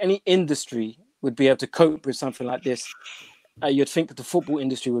industry would be able to cope with something like this, you'd think that the football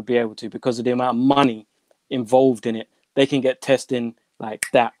industry would be able to, because of the amount of money involved in it. They can get testing like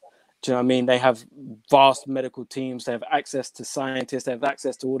that. Do you know what I mean? They have vast medical teams. They have access to scientists. They have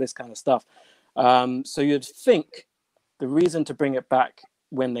access to all this kind of stuff. So you'd think the reason to bring it back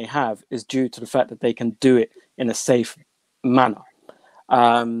when they have is due to the fact that they can do it in a safe manner.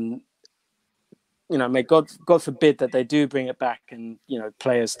 May God forbid that they do bring it back and,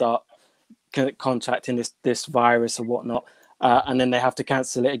 players start contracting this virus or whatnot, and then they have to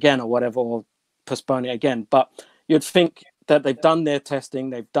cancel it again or whatever, or postpone it again. But you'd think that they've done their testing,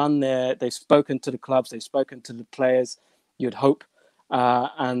 they've spoken to the clubs, they've spoken to the players, you'd hope,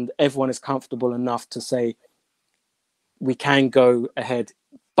 and everyone is comfortable enough to say, we can go ahead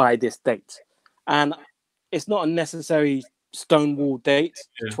by this date. And it's not a necessary stonewall date,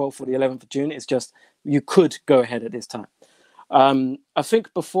 the 12th or the 11th of June. It's just, you could go ahead at this time. I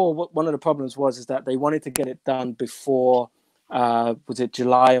think before, one of the problems is that they wanted to get it done before, was it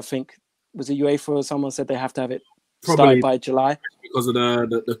July? I think, was it UEFA or someone said they have to have it started by July? Because of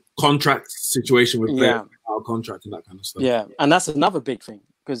the contract situation with players, our contract and that kind of stuff. Yeah, and that's another big thing,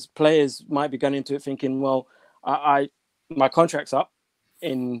 because players might be going into it thinking, well, my contract's up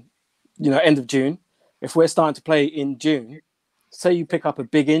in, end of June. If we're starting to play in June, say you pick up a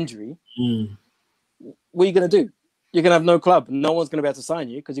big injury, what are you going to do? You're going to have no club. No one's going to be able to sign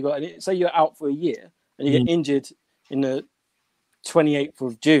you, because say you're out for a year and you get injured in the 28th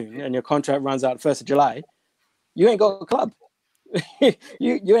of June and your contract runs out 1st of July. You ain't got a club.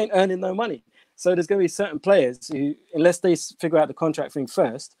 you ain't earning no money. So there's going to be certain players who, unless they figure out the contract thing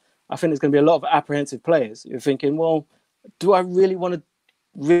first, I think there's going to be a lot of apprehensive players who are thinking, well, do I really want to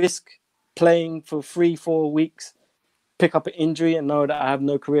risk playing for 3-4 weeks, pick up an injury and know that I have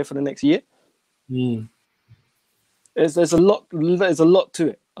no career for the next year? There's a lot to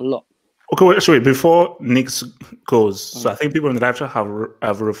it, a lot. Okay, wait, sorry, before Nick goes, so I think people in the live chat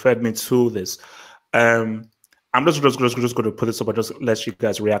have referred me to this. I'm just going to put this up and just let you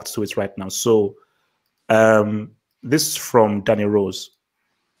guys react to it right now. So this is from Danny Rose.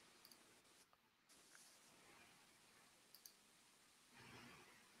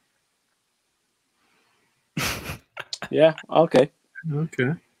 Yeah, okay. But,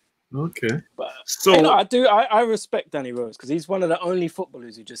 so I respect Danny Rose, because he's one of the only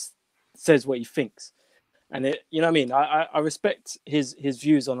footballers who just says what he thinks, and you know what I mean. I respect his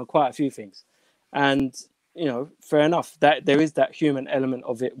views on quite a few things, and fair enough that there is that human element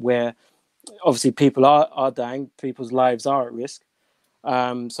of it where obviously people are dying, people's lives are at risk.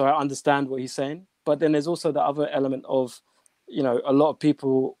 So I understand what he's saying, but then there's also the other element of, a lot of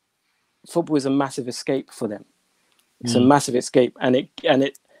people, football is a massive escape for them. It's a massive escape, and it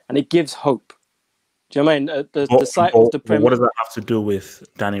gives hope. Do you know what I mean? The site of the Premier. What does that have to do with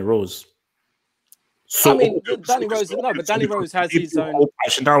Danny Rose? So, I mean, Danny Rose. No, but Danny Rose has his own. I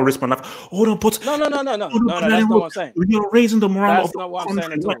should now risk my life. Oh no, but no. That's not what I'm saying. You're raising the morale of the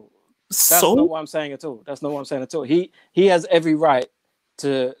country. That's not what I'm saying at all. That's not what I'm saying at all. He has every right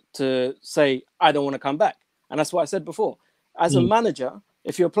to say, I don't want to come back, and that's what I said before. As a manager,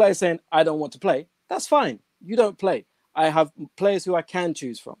 if your player saying, I don't want to play, that's fine. You don't play. I have players who I can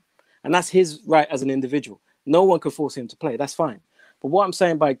choose from, and that's his right as an individual. No one can force him to play. That's fine. But what I'm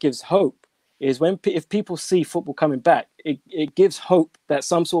saying by it gives hope is if people see football coming back, it gives hope that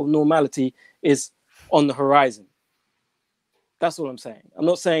some sort of normality is on the horizon. That's all I'm saying. I'm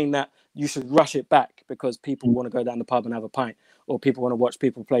not saying that you should rush it back because people want to go down the pub and have a pint, or people want to watch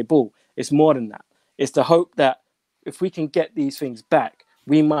people play ball. It's more than that. It's the hope that if we can get these things back,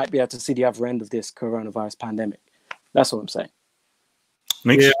 we might be able to see the other end of this coronavirus pandemic. That's what I'm saying.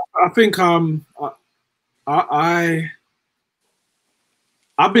 Yeah, I think I've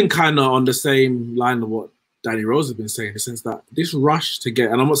been kind of on the same line of what Danny Rose has been saying, in the sense that this rush to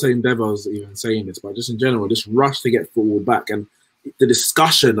get, and I'm not saying Devo's even saying this, but just in general, this rush to get football back and the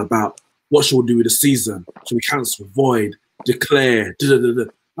discussion about what should we do with the season, should we cancel, void, declare,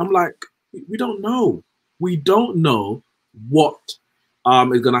 I'm like, we don't know. We don't know what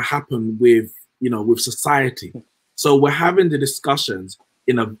is going to happen with, with society. So we're having the discussions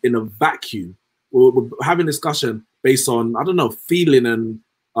in a vacuum. We're having discussion based on, I don't know, feeling and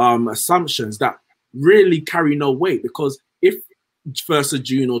assumptions that really carry no weight, because if 1st of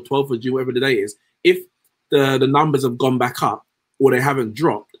June or 12th of June, whatever the day is, if the numbers have gone back up or they haven't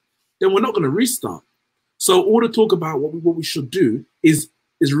dropped, then we're not going to restart. So all the talk about what we should do is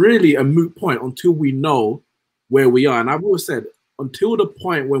really a moot point until we know where we are. And I've always said, until the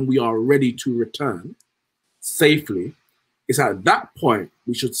point when we are ready to return safely, it's at that point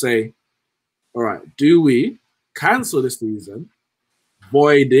we should say, all right, do we cancel the season,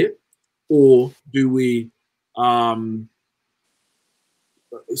 void it, or do we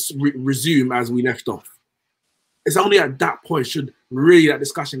resume as we left off? It's only at that point should really that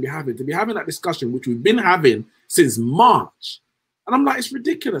discussion be having. To be having that discussion, which we've been having since March. And I'm like, it's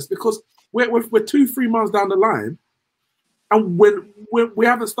ridiculous, because we're 2-3 months down the line and we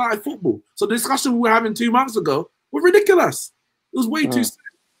haven't started football. So the discussion we were having 2 months ago was ridiculous. It was way too soon.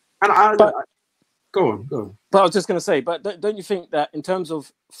 And go on. But I was just going to say, but don't you think that in terms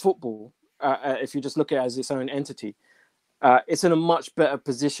of football, if you just look at it as its own entity, it's in a much better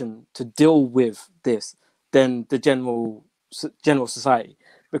position to deal with this than the general society,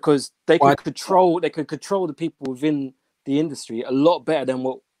 because they could control the people within the industry a lot better than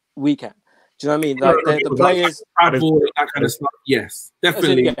what we can. Do you know what I mean? Like the players, that kind of stuff. Yes,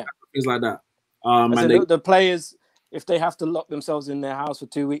 definitely, things like that. And the players, if they have to lock themselves in their house for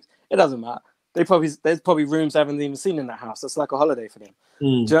 2 weeks, it doesn't matter. There's probably rooms they haven't even seen in that house. That's like a holiday for them. Do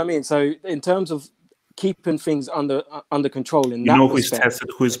you know what I mean? So in terms of keeping things under control, in that who's tested,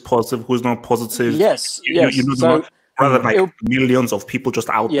 who's positive, who's not positive. Yes. So rather than like millions of people just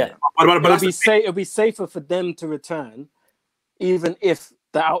out there. But it'll be safer for them to return, even if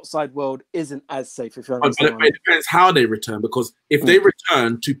the outside world isn't as safe. If you understand, but it depends how they return, because if they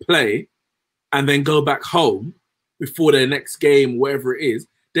return to play and then go back home before their next game, whatever it is,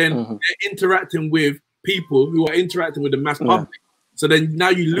 then they're interacting with people who are interacting with the mass public. So then now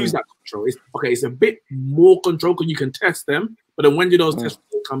you lose that control. It's a bit more control because you can test them, but then when do those tests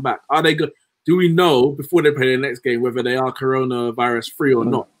come back? Are they good? Do we know before they play the next game whether they are coronavirus free or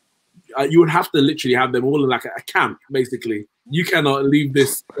not? You would have to literally have them all in like a camp, basically. You cannot leave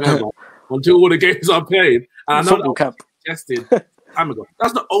this until all the games are played. And I know that was suggested time ago.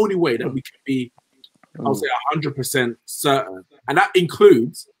 That's the only way that we can be, I'll say, 100% certain. And that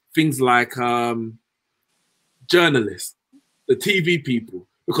includes things like journalists, the TV people,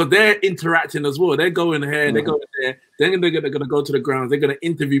 because they're interacting as well. They're going here, they're going there, then they're going to go to the grounds, they're going to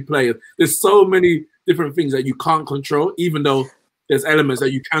interview players. There's so many different things that you can't control, even though there's elements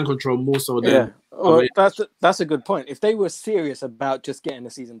that you can control more so than... Well, that's a good point. If they were serious about just getting the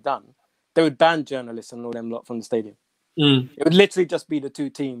season done, they would ban journalists and all them lot from the stadium. It would literally just be the two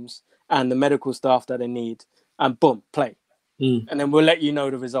teams and the medical staff that they need, and boom, play. And then we'll let you know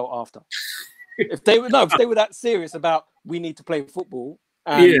the result after. If they were that serious about we need to play football,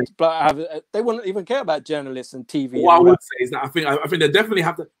 and they wouldn't even care about journalists and TV. What I would say is that I think they definitely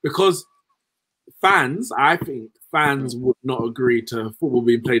have to, because fans would not agree to football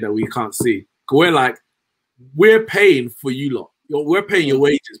being played that we can't see. We're paying for you lot. We're paying your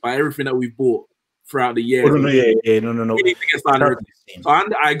wages by everything that we've bought throughout the year. No. We need to get started. So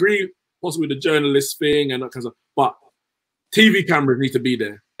I agree possibly with the journalist thing and that kind of stuff, but TV cameras need to be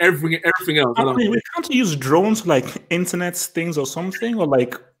there. Everything else. We can't use drones like internet things or something, or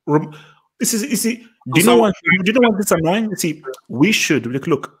like this is. Do you know what this is annoying? You see, we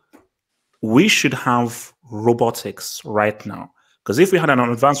should have robotics right now, because if we had an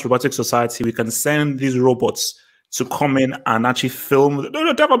advanced robotic society, we can send these robots to come in and actually film.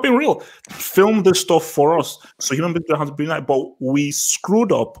 No, never been real. Film this stuff for us, so human beings don't have to be like. But we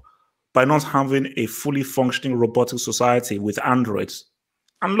screwed up by not having a fully functioning robotic society with androids.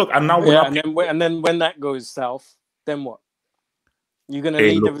 And look, and now and then when that goes south, then what? You're gonna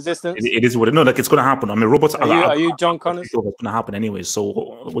need the resistance. It is what it. No, like it's gonna happen. I mean, robots. Are you John Connors? It's gonna happen anyway,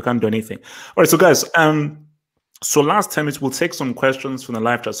 so we can't do anything. All right, so guys, so last 10 minutes we'll take some questions from the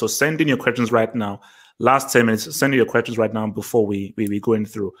live chat. So send in your questions right now. Last 10 minutes, send in your questions right now before we go in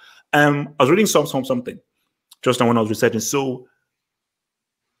through. I was reading something just now when I was researching. So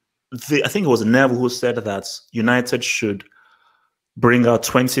I think it was Neville who said that United should bring out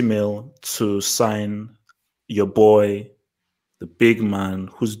 20 mil to sign your boy, the big man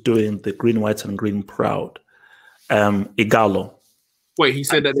who's doing the green, white, and green proud. Igalo. Wait, he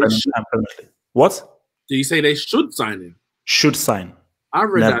said that they should. What? Did he say they should sign him? Should sign. I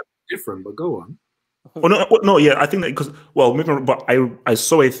read that different, but go on. Oh no, yeah, I think that because but I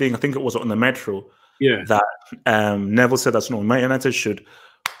saw a thing. I think it was on the Metro. Yeah, that Neville said that Man United should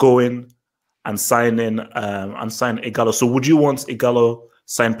go in and sign Igalo. So would you want Igalo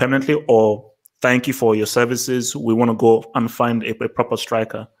signed permanently, or thank you for your services, we want to go and find a proper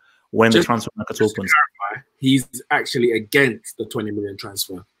striker when the transfer market opens? To clarify, he's actually against the 20 million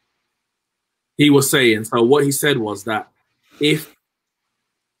transfer. He was saying, so what he said was that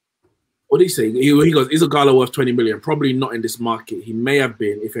what did he say? He goes, is Igalo worth 20 million? Probably not in this market. He may have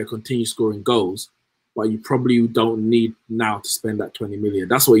been if he continues scoring goals, but you probably don't need now to spend that 20 million.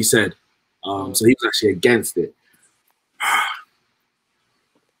 That's what he said. So he was actually against it.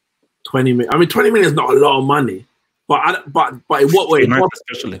 20 million. I mean, 20 million is not a lot of money, but in what way?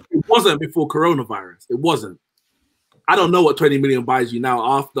 It wasn't before coronavirus. It wasn't. I don't know what 20 million buys you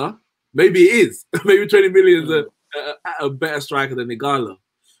now after. Maybe it is. Maybe 20 million is a better striker than Igalo.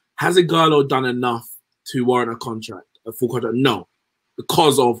 Has Igalo done enough to warrant a full contract? No,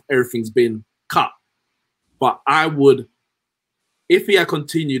 because of everything's been cut. But I would, if he had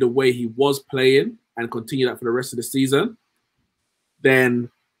continued the way he was playing and continued that for the rest of the season, then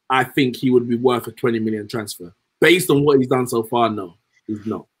I think he would be worth a 20 million transfer. Based on what he's done so far, no, he's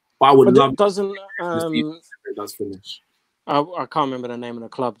not. But I would love doesn't it does finish. I can't remember the name of the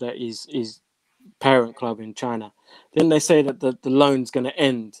club that is parent club in China. Didn't they say that the loan's going to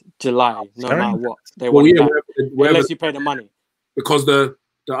end July, no matter what? They want it back, unless you pay the money. Because the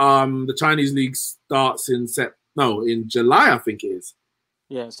Chinese league starts in July, I think it is.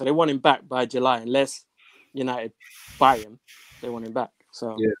 Yeah, so they want him back by July, unless United buy him. They want him back.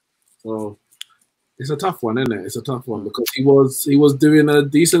 So yeah, so it's a tough one, isn't it? It's a tough one because he was doing a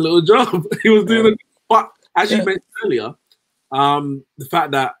decent little job. He was doing but as you mentioned earlier, the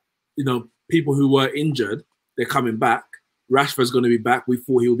fact that people who were injured, they're coming back. Rashford's going to be back. We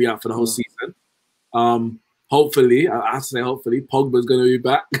thought he would be out for the whole season. Hopefully, I have to say hopefully, Pogba's going to be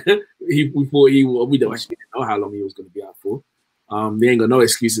back. We don't actually know how long he was going to be out for. They ain't got no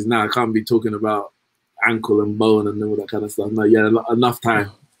excuses now. I can't be talking about ankle and bone and all that kind of stuff. No, yeah, enough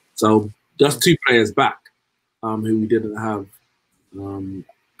time. So just 2 players back who we didn't have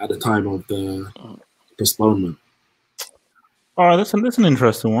at the time of the postponement. All right, that's an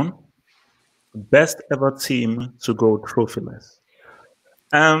interesting one. Best ever team to go trophyless.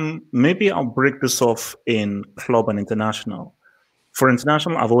 Maybe I'll break this off in club and international. For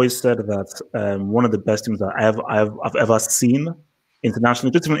international, I've always said that one of the best teams that I've ever seen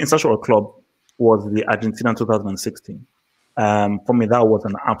internationally, just even international or club, was the Argentina 2016. For me, that was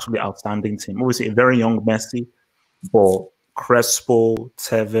an absolutely outstanding team. Obviously, a very young Messi, but Crespo,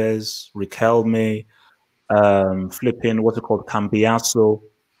 Tevez, Riquelme, Cambiaso.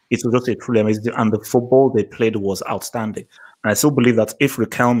 It was just a truly amazing, and the football they played was outstanding. And I still believe that if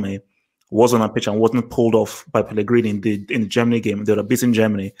Riquelme was on a pitch and wasn't pulled off by Pellegrini in the Germany game, they would have beaten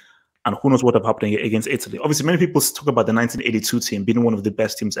Germany, and who knows what would have happened against Italy. Obviously, many people talk about the 1982 team being one of the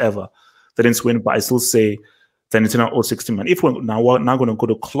best teams ever. They didn't win, but I still say the 1916 man. If we're now going to go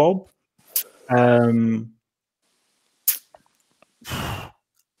to club,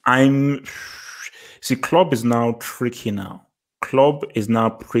 club is now tricky now. Club is now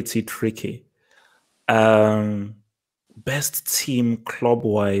pretty tricky. Best team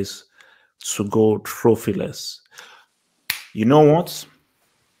club-wise to go trophyless. You know what?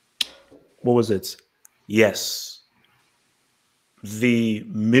 What was it? Yes. The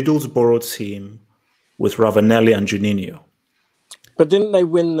Middlesbrough team with Ravanelli and Juninho. But didn't they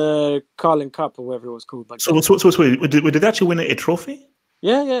win the Carling Cup or whatever it was called? So did they actually win a trophy?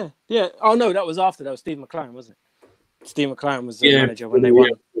 Yeah. Oh, no, that was after. That was Steve McLaren, wasn't it? Steve McLaren was the manager when they won.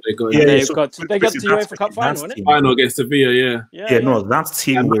 They got to UEFA Cup final, wasn't it? Final against Sevilla, yeah. No, that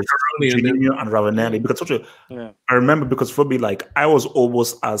team with Juninho and Ravanelli. Because I remember, because for me, I was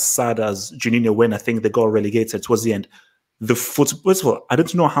almost as sad as Juninho when I think they got relegated towards the end. The football, I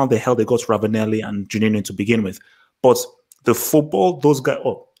don't know how the hell they got Ravanelli and Juninho to begin with, but the football those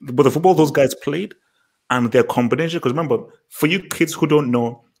guys played and their combination. Because remember, for you kids who don't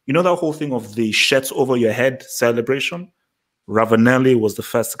know, you know that whole thing of the shirts over your head celebration? Ravanelli was the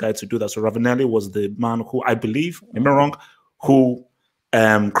first guy to do that. So Ravanelli was the man who, I believe, am I wrong, who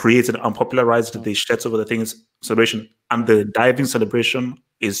created and popularized the shirts over the things celebration. And the diving celebration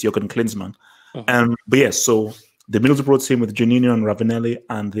is Jürgen Klinsmann. But yes, so the Middlesbrough team with Juninho and Ravanelli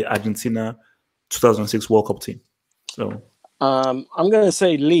and the Argentina 2006 World Cup team. So I'm going to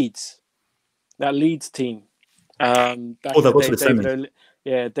say Leeds. That Leeds team. That goes to the semis.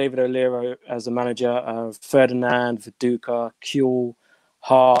 Yeah, David O'Leary as the manager, Ferdinand, Viduka, Kuehl,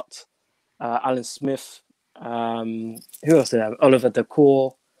 Hart, Alan Smith, who else did they have? Oliver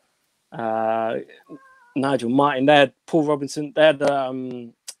Decour, Nigel Martin. They had Paul Robinson. They had a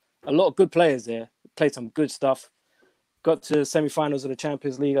lot of good players there. Played some good stuff. Got to semi-finals of the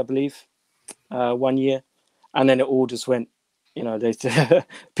Champions League, I believe, 1 year, and then it all just went. You know, they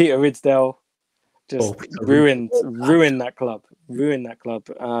Peter Ridsdale just ruined that club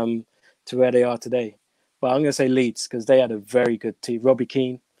to where they are today. But I'm going to say Leeds because they had a very good team. Robbie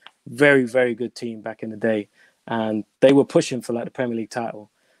Keane, very, very good team back in the day. And they were pushing for like the Premier League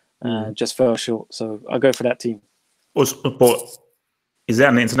title. Just fell short. So I'll go for that team. But is that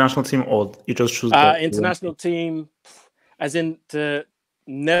an international team or you just choose international team as in to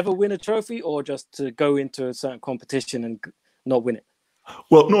never win a trophy or just to go into a certain competition and not win it?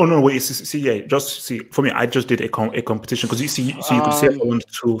 Well, no, wait. Just see. For me, I just did a competition because you could say I won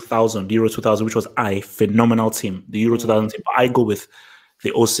 2000, the Euro 2000, which was a phenomenal team, the Euro 2000 team. But I go with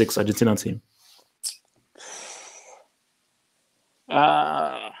the 06 Argentina team.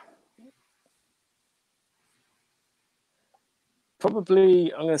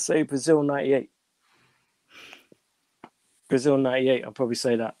 Probably, I'm going to say Brazil 98. Brazil 98, I'll probably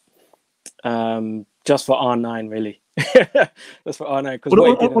say that. Just for R9, really. That's for R9.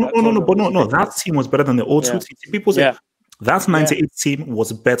 No, that team was better than the 02 team. People say that 98 team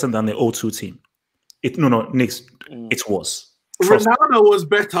was better than the 02 team. It was. Ronaldo was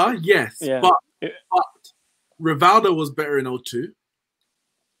better, yes. But Rivaldo was better in 02.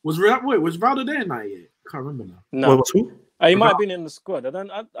 Was Rivaldo there in 98? I can't remember now. No. Was who? He might have been in the squad. I don't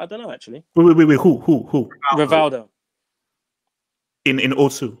know actually. Wait. Who? Rivaldo. In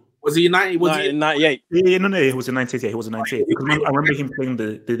 02. Was he in 90? Was he in 98? Yeah, no, he was in 98. Yeah, he was in 98. Because I remember him playing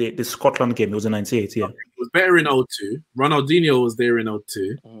the Scotland game. He was in 98. Yeah, he was better in 02. Ronaldinho was there in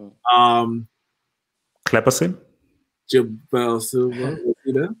 02. Clepperson? Gilberto Silva was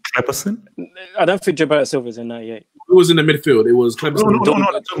he there? Clepperson? I don't think Gilberto Silva was in 98. Who was in the midfield? It was Clepperson. No, I'm talking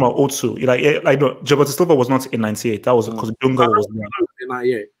about 02. No, Gilberto Silva was not in 98. That was because Dunga was there. In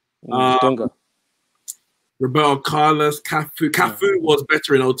 98. Dunga. Roberto Carlos, Cafu. Cafu was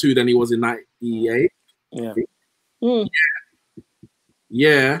better in 02 than he was in 98.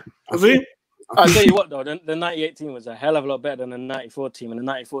 Yeah. Was he? I'll tell you what, though, the 98 team was a hell of a lot better than the 94 team, and the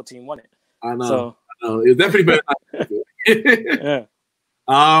 94 team won it. I know. It was definitely better.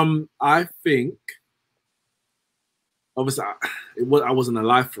 I think, obviously, I wasn't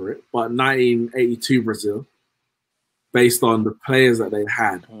alive for it, but 1982 Brazil, based on the players that they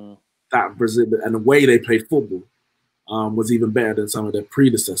had, that Brazil and the way they played football was even better than some of their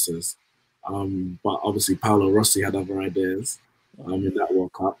predecessors. But obviously, Paolo Rossi had other ideas in that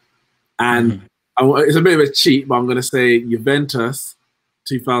World Cup. And it's a bit of a cheat, but I'm going to say Juventus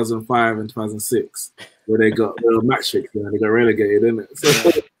 2005 and 2006, where they got match fixing and they got relegated, didn't it?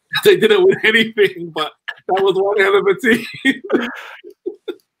 So they didn't win anything, but that was one hell of a team.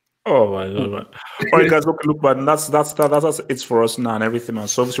 Oh my God! All right, guys. Look, man. That's it's for us now and everything, man.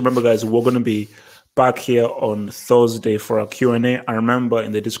 So remember, guys, we're gonna be back here on Thursday for our Q&A. I remember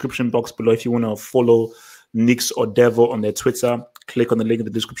in the description box below, if you want to follow Nix or Devo on their Twitter, click on the link in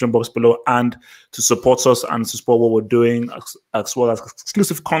the description box below. And to support us and to support what we're doing, as well as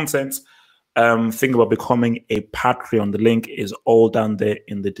exclusive content, think about becoming a Patreon. The link is all down there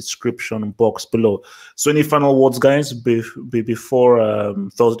in the description box below. So any final words, guys, before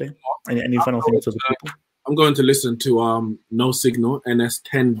Thursday? Any final things to the people? I'm going to listen to No Signal,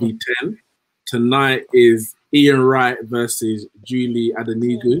 NS10v10. Tonight is Ian Wright versus Julie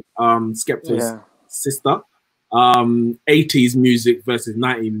Adenigu, Skepta's sister. 80s music versus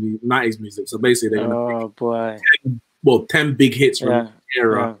 90s music. So basically, they're going to 10 big hits from the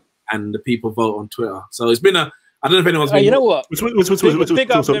era, and the people vote on Twitter. So it's been a. I don't know if anyone's been. You know what?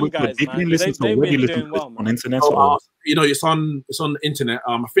 Big up them guys, man. They've been doing well, on internet. You know, it's on the internet.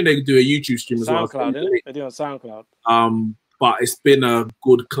 I think they do a YouTube stream as well. They do on SoundCloud. But it's been a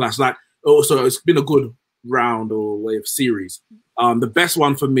good clash. Like also, it's been a good round or way of series. The best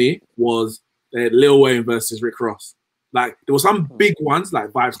one for me was Lil Wayne versus Rick Ross. Like there were some big ones like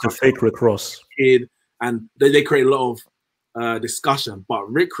Vibes. The fake Rick Ross. And they create a lot of discussion.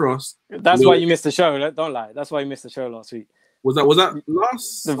 But Rick Ross. That's why you missed the show. Don't lie. That's why you missed the show last week. Was that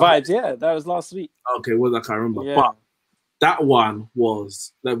last? The Vibes, yeah, that was last week. Okay, I can't remember. Yeah. But that one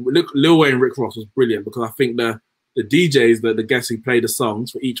was Lil Wayne and Rick Ross was brilliant because I think the DJs, the guests who played the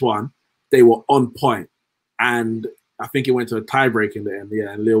songs for each one, they were on point. And I think it went to a tiebreak in the end.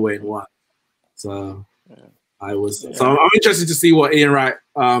 Yeah, and Lil Wayne won. So So I'm interested to see what Ian Wright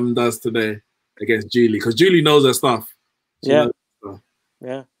does today against Julie because Julie knows her stuff.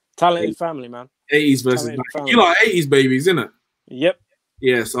 Yeah. Talented family, man. 80s versus Talented 90s. family. You like 80s babies, innit? Yep.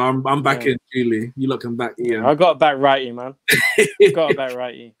 Yeah, so I'm back in Julie. You looking back, Ian. I got back righty, man. Got back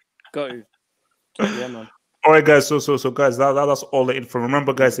righty. Got to. Yeah, man. All right, guys. So guys, that's all the info.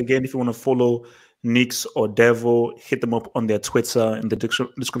 Remember, guys, again, if you want to follow Nix or Devil, hit them up on their Twitter in the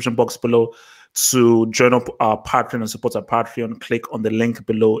description box below. To join up our Patreon and support our Patreon, click on the link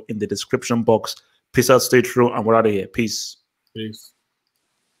below in the description box. Peace out, stay true, and we're out of here. Peace. Peace.